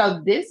support.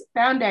 So this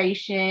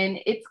foundation,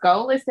 its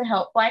goal is to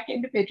help Black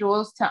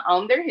individuals to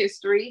own their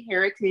history,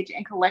 heritage,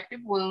 and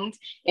collective wounds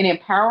in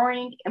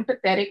empowering,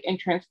 empathetic,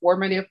 and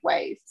transformative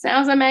ways.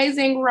 Sounds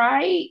amazing,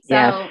 right?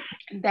 Yes. So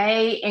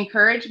they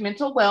encourage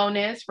mental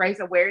wellness,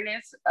 raise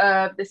awareness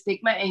of the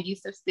stigma and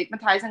use of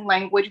stigmatizing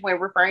language when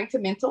referring to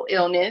mental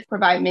illness,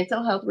 provide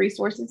mental health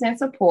resources and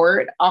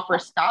support, offer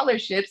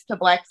scholarships to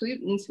Black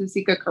students who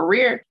seek a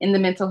career in the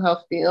mental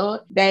health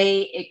field.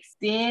 They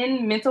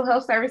extend mental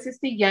health services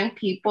to young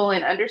people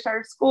in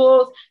underserved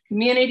schools,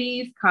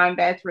 communities,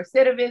 combats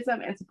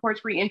recidivism, and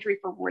supports reentry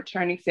for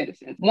returning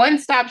citizens.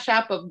 One-stop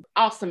shop of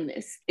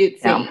awesomeness, it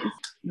seems.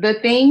 The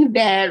thing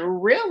that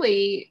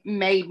really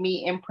made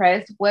me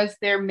impressed was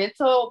their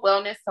mental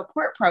wellness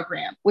support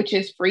program, which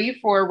is free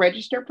for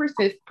registered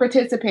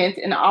participants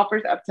and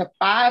offers up to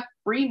 5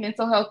 free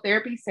mental health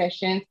therapy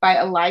sessions by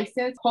a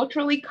licensed,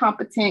 culturally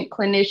competent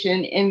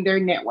clinician in their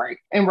network.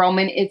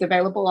 Enrollment is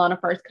available on a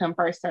first-come,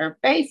 first-served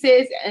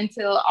basis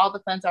until all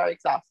the funds are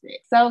exhausted.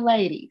 So,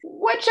 ladies,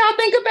 what y'all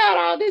think about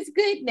all this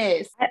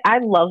goodness? I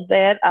love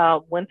that.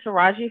 When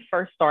Taraji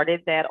first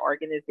started that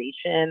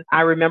organization,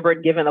 I remember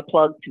giving a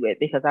plug to it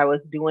because I was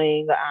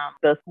doing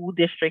the school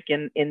district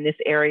in this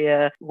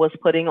area was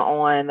putting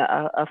on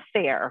a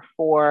fair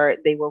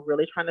they were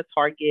really trying to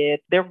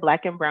target their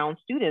Black and brown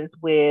students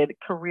with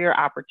career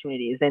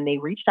opportunities. And they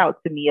reached out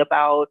to me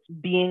about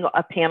being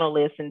a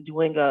panelist and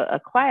doing a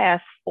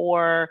class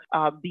for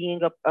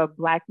being a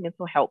Black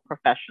mental health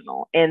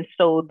professional. And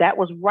so that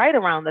was right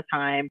around the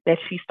time that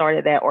she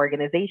started that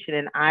organization.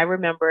 And I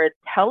remember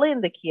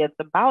telling the kids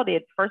about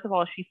it. First of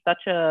all, she's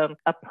such a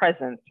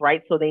presence,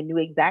 right? So they knew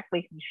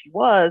exactly who she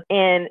was.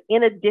 And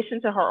in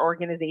addition to her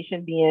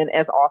organization being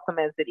as awesome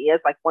as it is,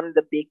 like one of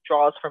the big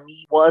draws for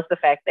me was the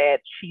fact that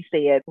she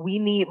said, we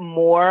need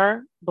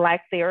more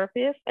Black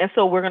therapists. And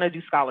so we're going to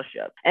do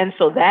scholarships. And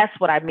so that's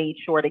what I made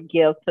sure to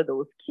give to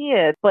those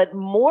kids. But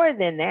more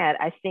than that,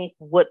 I think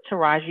what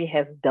Taraji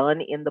has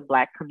done in the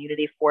Black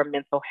community for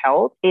mental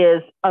health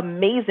is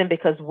amazing,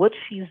 because what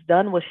she's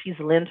done was she's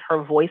lent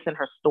her voice and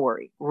her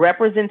story.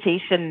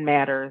 Representation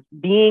matters.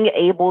 Being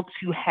able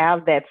to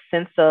have that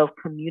sense of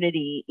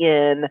community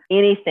in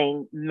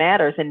anything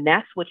matters. And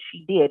that's what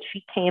she did.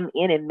 She came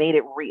in and made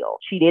it real.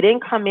 She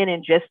didn't come in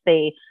and just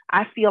say,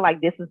 I feel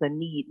like this is a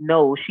need.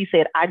 No, she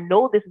said, I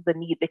know this is a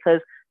need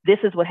because this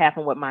is what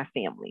happened with my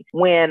family.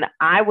 When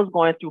I was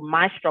going through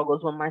my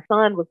struggles, when my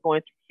son was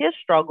going through his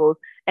struggles,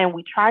 and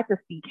we tried to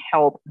seek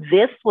help,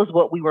 this was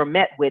what we were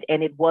met with,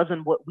 and it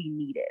wasn't what we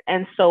needed.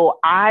 And so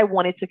I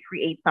wanted to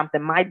create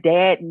something. My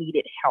dad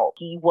needed help.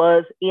 He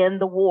was in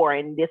the war,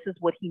 and this is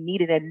what he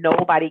needed, and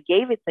nobody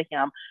gave it to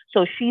him.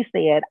 So she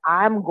said,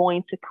 I'm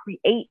going to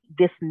create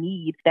this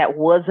need that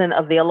wasn't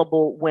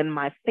available when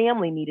my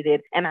family needed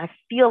it. And I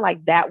feel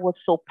like that was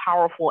so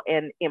powerful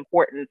and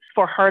important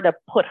for her to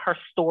put her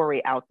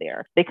story out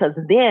there, because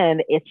then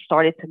it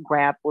started to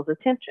grab people's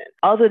attention.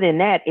 Other than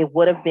that, it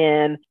would have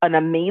been an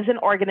amazing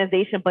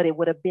organization, but it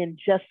would have been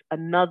just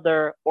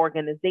another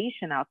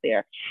organization out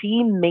there.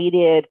 She made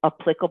it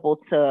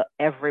applicable to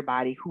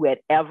everybody who had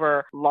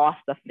ever lost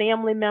a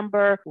family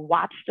member,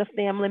 watched a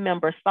family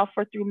member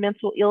suffer through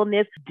mental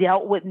illness,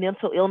 dealt with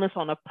mental illness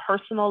on a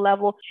personal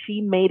level. She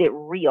made it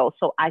real.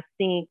 So I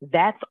think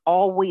that's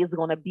always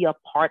going to be a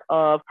part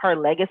of her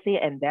legacy,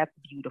 and that's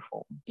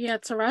beautiful. Yeah,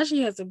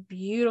 Taraji has a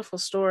beautiful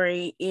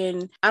story.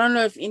 And I don't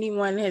know if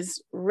anyone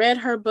has read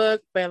her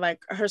book, but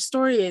like her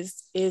story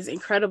is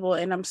incredible.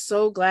 And I'm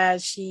so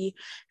glad she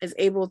is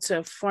able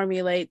to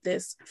formulate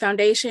this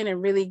foundation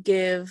and really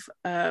give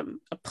a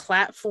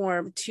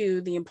platform to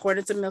the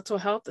importance of mental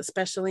health,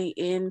 especially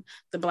in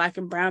the Black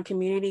and Brown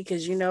community.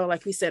 Because, you know,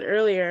 like we said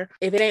earlier,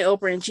 if it ain't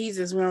Oprah and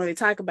Jesus, we don't really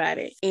talk about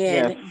it.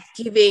 And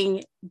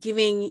giving,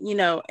 you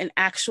know, an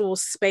actual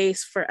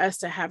space for us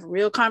to have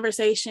real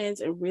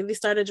conversations and really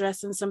start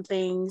addressing some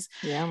things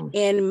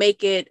and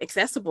make it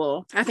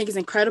accessible, I think is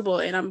incredible.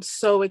 And I'm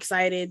so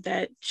excited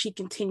that she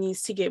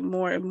continues to get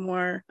more and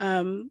more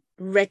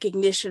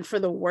recognition for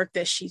the work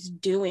that she's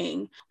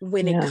doing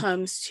when it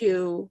comes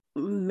to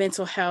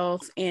mental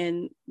health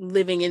and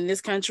living in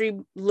this country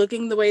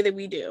looking the way that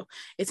we do.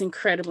 It's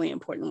incredibly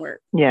important work.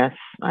 Yes,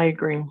 I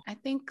agree. I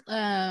think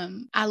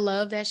I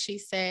love that she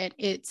said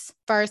it's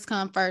first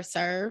come, first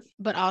serve,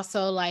 but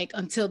also like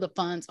until the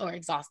funds are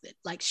exhausted.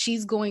 Like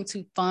she's going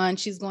to fund,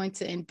 she's going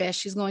to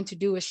invest, she's going to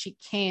do what she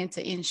can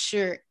to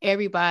ensure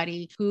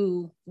everybody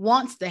who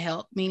wants the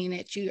help, meaning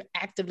that you're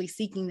actively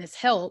seeking this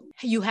help,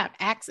 you have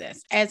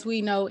access. As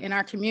we know in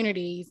our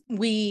communities,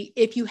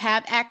 if you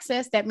have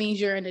access, that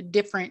means you're in a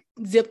different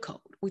zip code.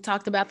 We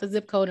talked about the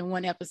zip code in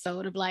one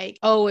episode of like,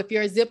 oh, if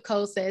your zip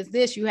code says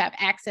this, you have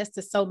access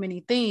to so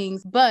many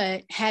things,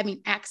 but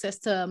having access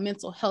to a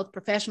mental health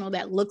professional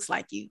that looks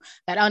like you,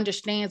 that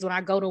understands when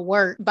I go to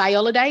work,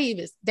 Viola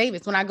Davis,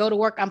 when I go to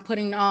work, I'm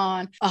putting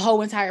on a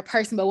whole entire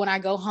person, but when I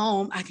go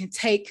home, I can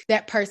take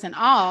that person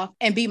off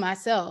and be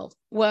myself.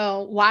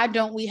 Well, why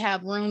don't we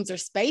have rooms or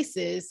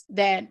spaces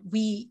that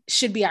we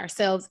should be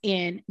ourselves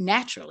in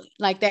naturally?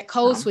 Like that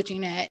code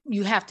switching that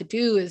you have to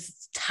do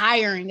is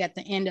tiring at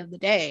the end of the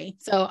day.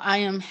 So I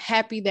am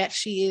happy that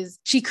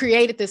she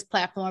created this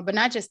platform, but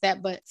not just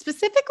that, but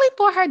specifically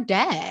for her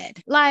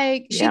dad.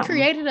 Like she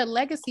created a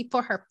legacy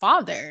for her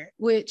father,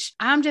 which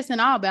I'm just in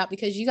awe about,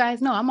 because you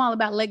guys know I'm all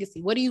about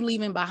legacy. What are you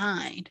leaving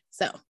behind?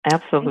 So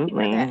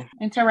absolutely.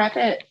 And to wrap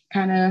it,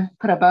 kind of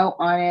put a bow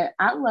on it,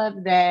 I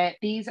love that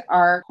these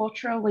are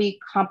culturally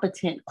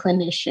competent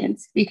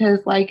clinicians, because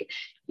like,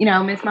 you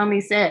know, Miss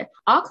Momi said,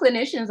 all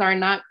clinicians are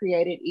not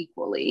created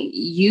equally.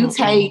 You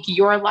take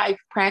your life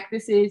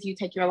practices, you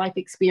take your life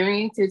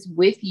experiences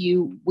with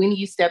you when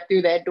you step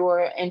through that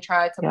door and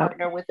try to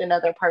partner with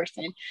another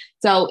person.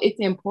 So it's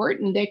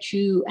important that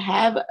you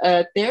have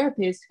a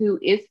therapist who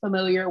is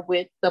familiar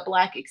with the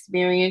Black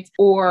experience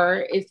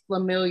or is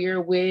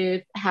familiar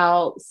with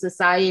how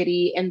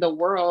society and the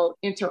world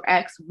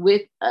interacts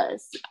with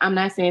us. I'm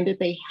not saying that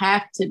they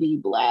have to be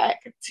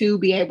Black to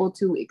be able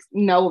to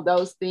know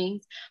those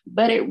things,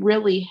 but it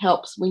really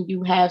helps when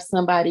you have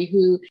somebody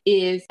who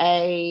is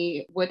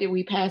what did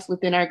we pass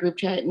within our group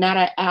chat? Not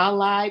an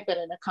ally, but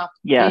an accomplice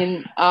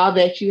in all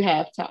that you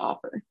have to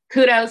offer.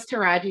 Kudos to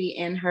Raji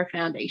and her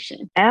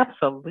foundation.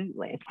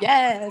 Absolutely.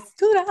 Yes,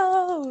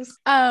 kudos.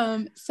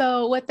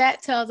 So what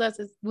that tells us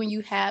is when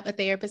you have a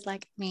therapist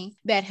like me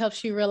that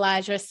helps you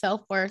realize your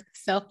self-worth,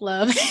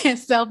 self-love, and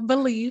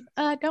self-belief,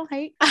 don't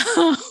hate.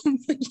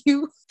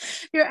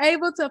 You're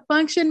able to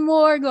function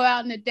more, go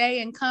out in the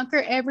day and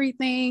conquer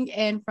everything.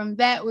 And from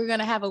that, we're going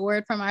to have a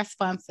word from our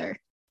sponsor.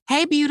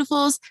 Hey,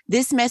 beautifuls.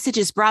 This message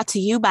is brought to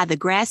you by The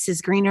Grass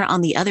is Greener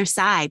on the Other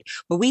Side,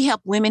 where we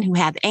help women who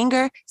have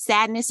anger,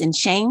 sadness, and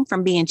shame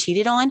from being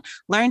cheated on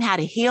learn how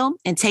to heal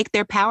and take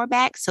their power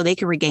back so they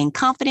can regain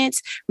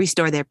confidence,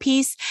 restore their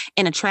peace,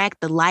 and attract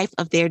the life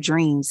of their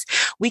dreams.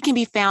 We can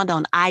be found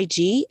on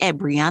IG at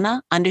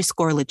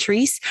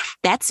Brianna_Latrice.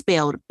 That's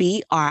spelled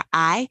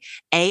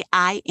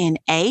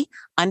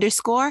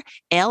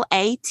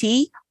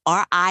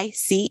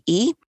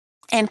BRIAINA_LATRICE.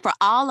 And for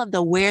all of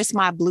the Where's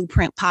My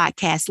Blueprint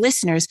podcast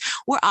listeners,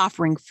 we're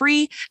offering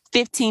free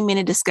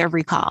 15-minute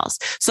discovery calls.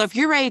 So if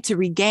you're ready to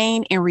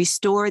regain and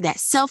restore that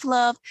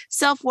self-love,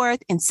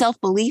 self-worth, and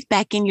self-belief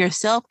back in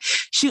yourself,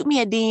 shoot me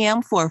a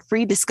DM for a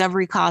free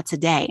discovery call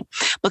today.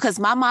 Because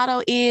my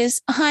motto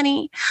is,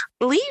 honey,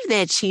 leave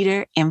that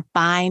cheater and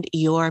find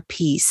your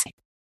peace.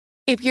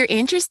 If you're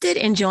interested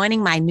in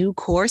joining my new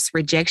course,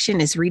 Rejection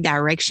is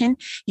Redirection,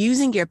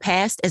 using your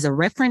past as a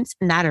reference,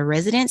 not a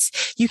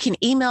residence, you can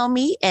email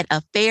me at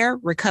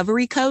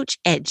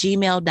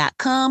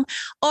affairrecoverycoach@gmail.com,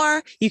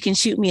 or you can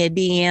shoot me a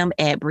DM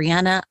at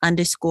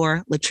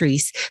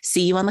Brianna_Latrice.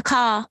 See you on the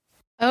call.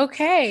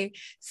 Okay,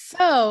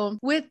 so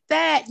with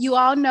that, you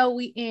all know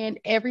we end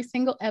every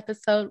single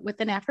episode with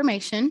an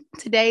affirmation.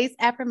 Today's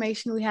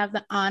affirmation, we have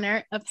the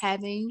honor of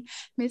having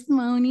Miss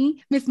Momi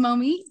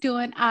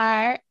doing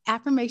our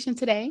affirmation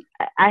today.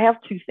 I have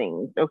two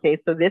things. Okay,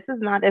 so this is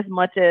not as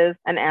much as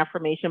an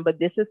affirmation, but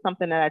this is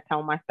something that I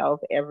tell myself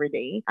every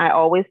day. I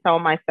always tell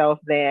myself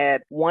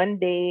that one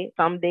day,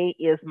 someday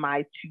is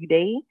my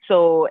today.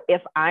 So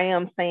if I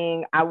am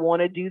saying I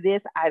want to do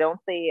this, I don't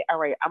say, all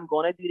right, I'm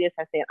going to do this.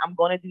 I say, I'm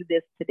going to do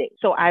this today.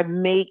 So I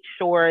make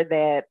sure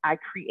that I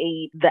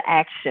create the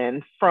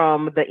action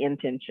from the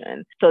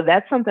intention. So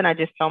that's something I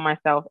just tell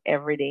myself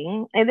every day.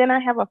 And then I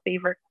have a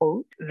favorite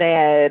quote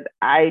that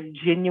I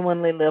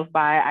genuinely live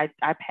by.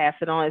 I pass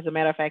it on. As a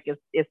matter of fact,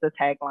 it's the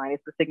tagline.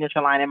 It's the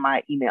signature line in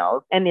my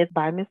emails. And it's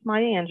by Miss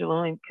Maya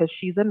Angelou, because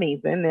she's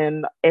amazing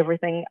and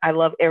everything. I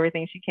love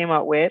everything she came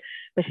up with.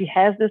 But she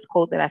has this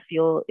quote that I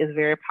feel is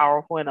very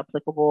powerful and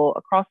applicable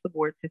across the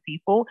board to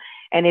people.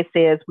 And it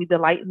says, we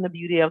delight in the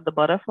beauty of the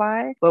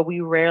butterfly, but we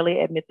rarely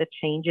admit the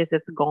changes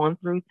it's gone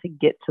through to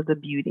get to the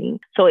beauty.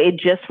 So it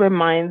just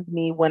reminds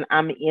me when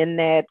I'm in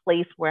that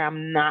place where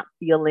I'm not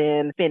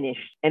feeling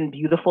finished and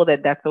beautiful,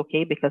 that's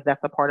okay, because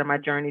that's a part of my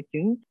journey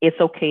too. It's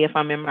okay if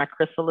I'm in my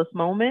chrysalis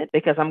moment,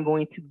 because I'm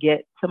going to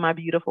get to my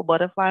beautiful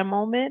butterfly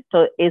moment.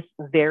 So it's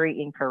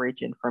very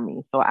encouraging for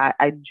me. So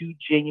I do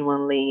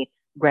genuinely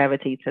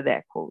gravitate to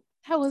that quote.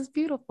 That was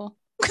beautiful.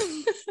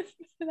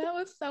 That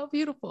was so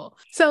beautiful.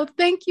 So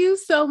thank you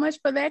so much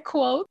for that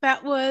quote.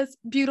 That was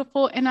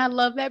beautiful. And I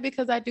love that,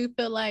 because I do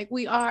feel like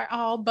we are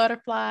all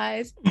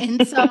butterflies.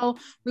 And so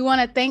we want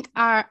to thank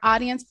our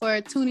audience for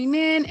tuning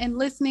in and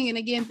listening. And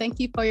again, thank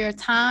you for your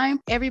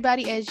time.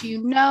 Everybody, as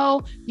you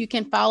know, you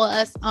can follow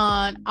us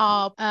on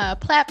all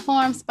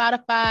platforms,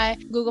 Spotify,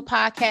 Google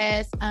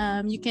Podcasts.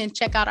 You can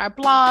check out our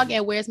blog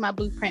at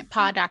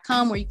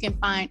where'smyblueprintpod.com, where you can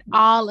find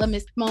all of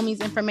Miss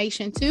Momi's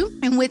information too.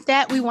 And with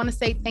that, we want to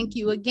say thank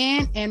you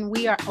again. And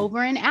we are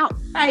over and out.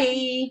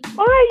 Bye.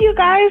 All right, you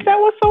guys, that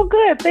was so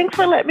good. Thanks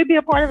for letting me be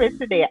a part of it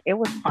today. It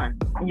was fun.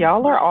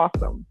 Y'all are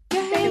awesome.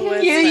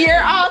 Yay.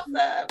 You're awesome.